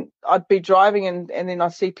buckles. And I'd be driving and then I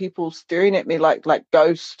see people staring at me like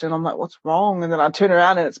ghosts. And I'm like, what's wrong? And then I turn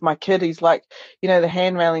around and it's my kid. He's like, the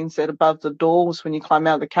hand railings that above the doors when you climb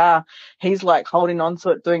out of the car. He's like holding onto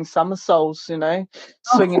it, doing somersaults,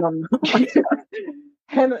 swinging on.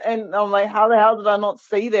 And I'm like, how the hell did I not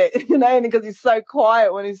see that? Because he's so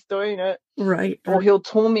quiet when he's doing it. Right. Or he'll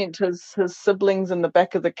torment his siblings in the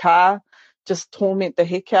back of the car, just torment the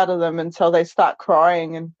heck out of them until they start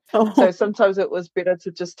crying. And so sometimes it was better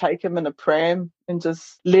to just take him in a pram and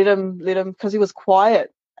just let him, because he was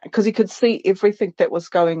quiet, because he could see everything that was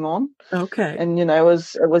going on. Okay. And, it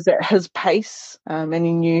was at his pace, and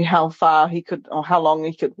he knew how far he could, or how long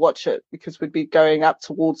he could watch it, because we'd be going up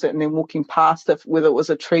towards it and then walking past it, whether it was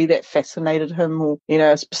a tree that fascinated him or,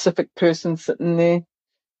 a specific person sitting there.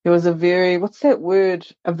 He was a very, what's that word?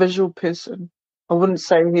 A visual person. I wouldn't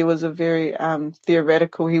say he was a very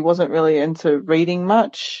theoretical. He wasn't really into reading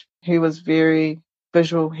much. He was very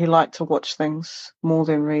visual. He liked to watch things more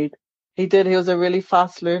than read. He did. He was a really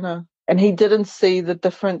fast learner. And he didn't see the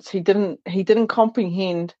difference. He didn't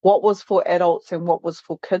comprehend what was for adults and what was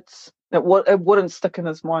for kids. It wouldn't stick in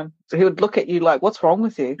his mind. So he would look at you like, what's wrong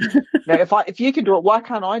with you? If you can do it, why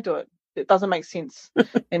can't I do it? It doesn't make sense.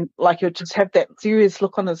 And like, you'll just have that serious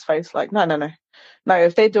look on his face, like, no,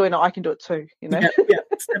 if they're doing it, I can do it too, Yeah.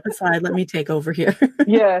 Step aside, let me take over here.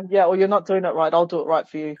 yeah, or you're not doing it right, I'll do it right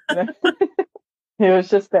for you. He was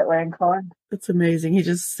just that way inclined. That's amazing. He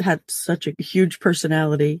just had such a huge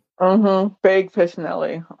personality. Big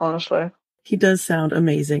personality, honestly. He does sound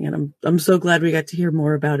amazing, and I'm so glad we got to hear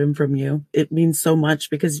more about him from you. It means so much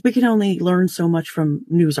because we can only learn so much from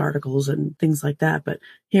news articles and things like that, but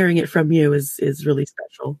hearing it from you is really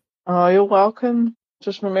special. Oh, you're welcome.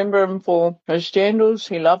 Just remember him for his sandals.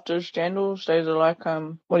 He loved his sandals. Those are like,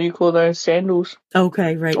 what do you call those, sandals?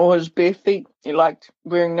 Okay, right. Or his bare feet. He liked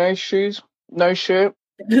wearing no shoes, no shirt.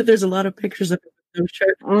 There's a lot of pictures of him with no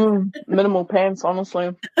shirt. Minimal pants,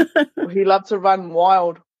 honestly. He loved to run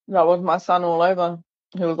wild. That was my son all over.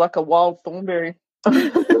 He was like a wild thornberry.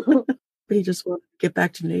 He just wanted to get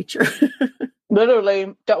back to nature.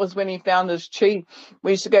 Literally, that was when he found his chi.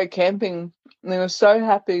 We used to go camping, and he was so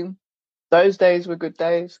happy. Those days were good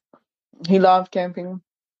days. He loved camping.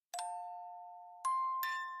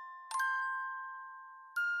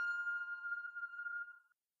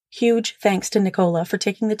 Huge thanks to Nicola for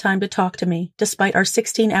taking the time to talk to me, despite our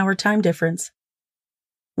 16-hour time difference.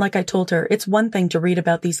 Like I told her, it's one thing to read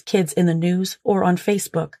about these kids in the news or on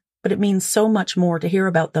Facebook, but it means so much more to hear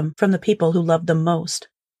about them from the people who love them most.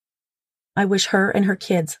 I wish her and her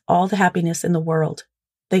kids all the happiness in the world.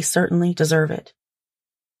 They certainly deserve it.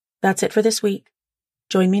 That's it for this week.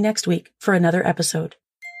 Join me next week for another episode.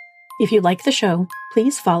 If you like the show,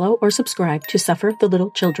 please follow or subscribe to Suffer the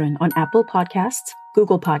Little Children on Apple Podcasts,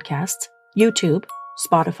 Google Podcasts, YouTube,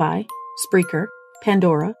 Spotify, Spreaker,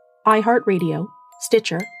 Pandora, iHeartRadio,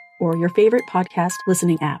 Stitcher, or your favorite podcast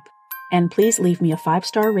listening app. And please leave me a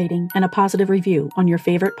 5-star rating and a positive review on your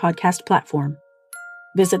favorite podcast platform.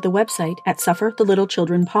 Visit the website at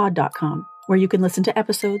sufferthelittlechildrenpod.com, where you can listen to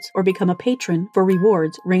episodes or become a patron for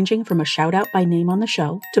rewards ranging from a shout-out by name on the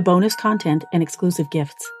show to bonus content and exclusive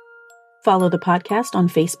gifts. Follow the podcast on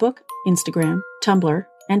Facebook, Instagram, Tumblr,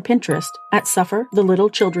 and Pinterest at Suffer the Little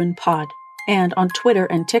Children Pod, and on Twitter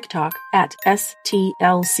and TikTok at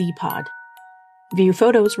STLCpod. View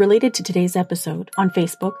photos related to today's episode on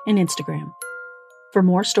Facebook and Instagram. For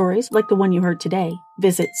more stories like the one you heard today,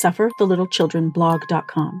 visit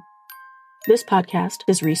sufferthelittlechildrenblog.com. This podcast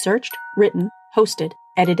is researched, written, hosted,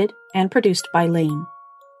 edited, and produced by Lane.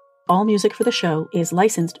 All music for the show is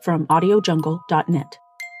licensed from audiojungle.net.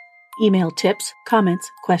 Email tips, comments,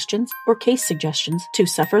 questions, or case suggestions to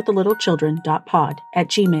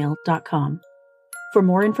sufferthelittlechildren.pod@gmail.com. For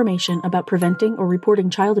more information about preventing or reporting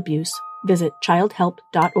child abuse, visit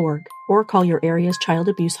childhelp.org or call your area's child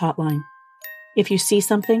abuse hotline. If you see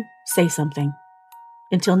something, say something.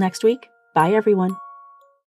 Until next week, bye everyone.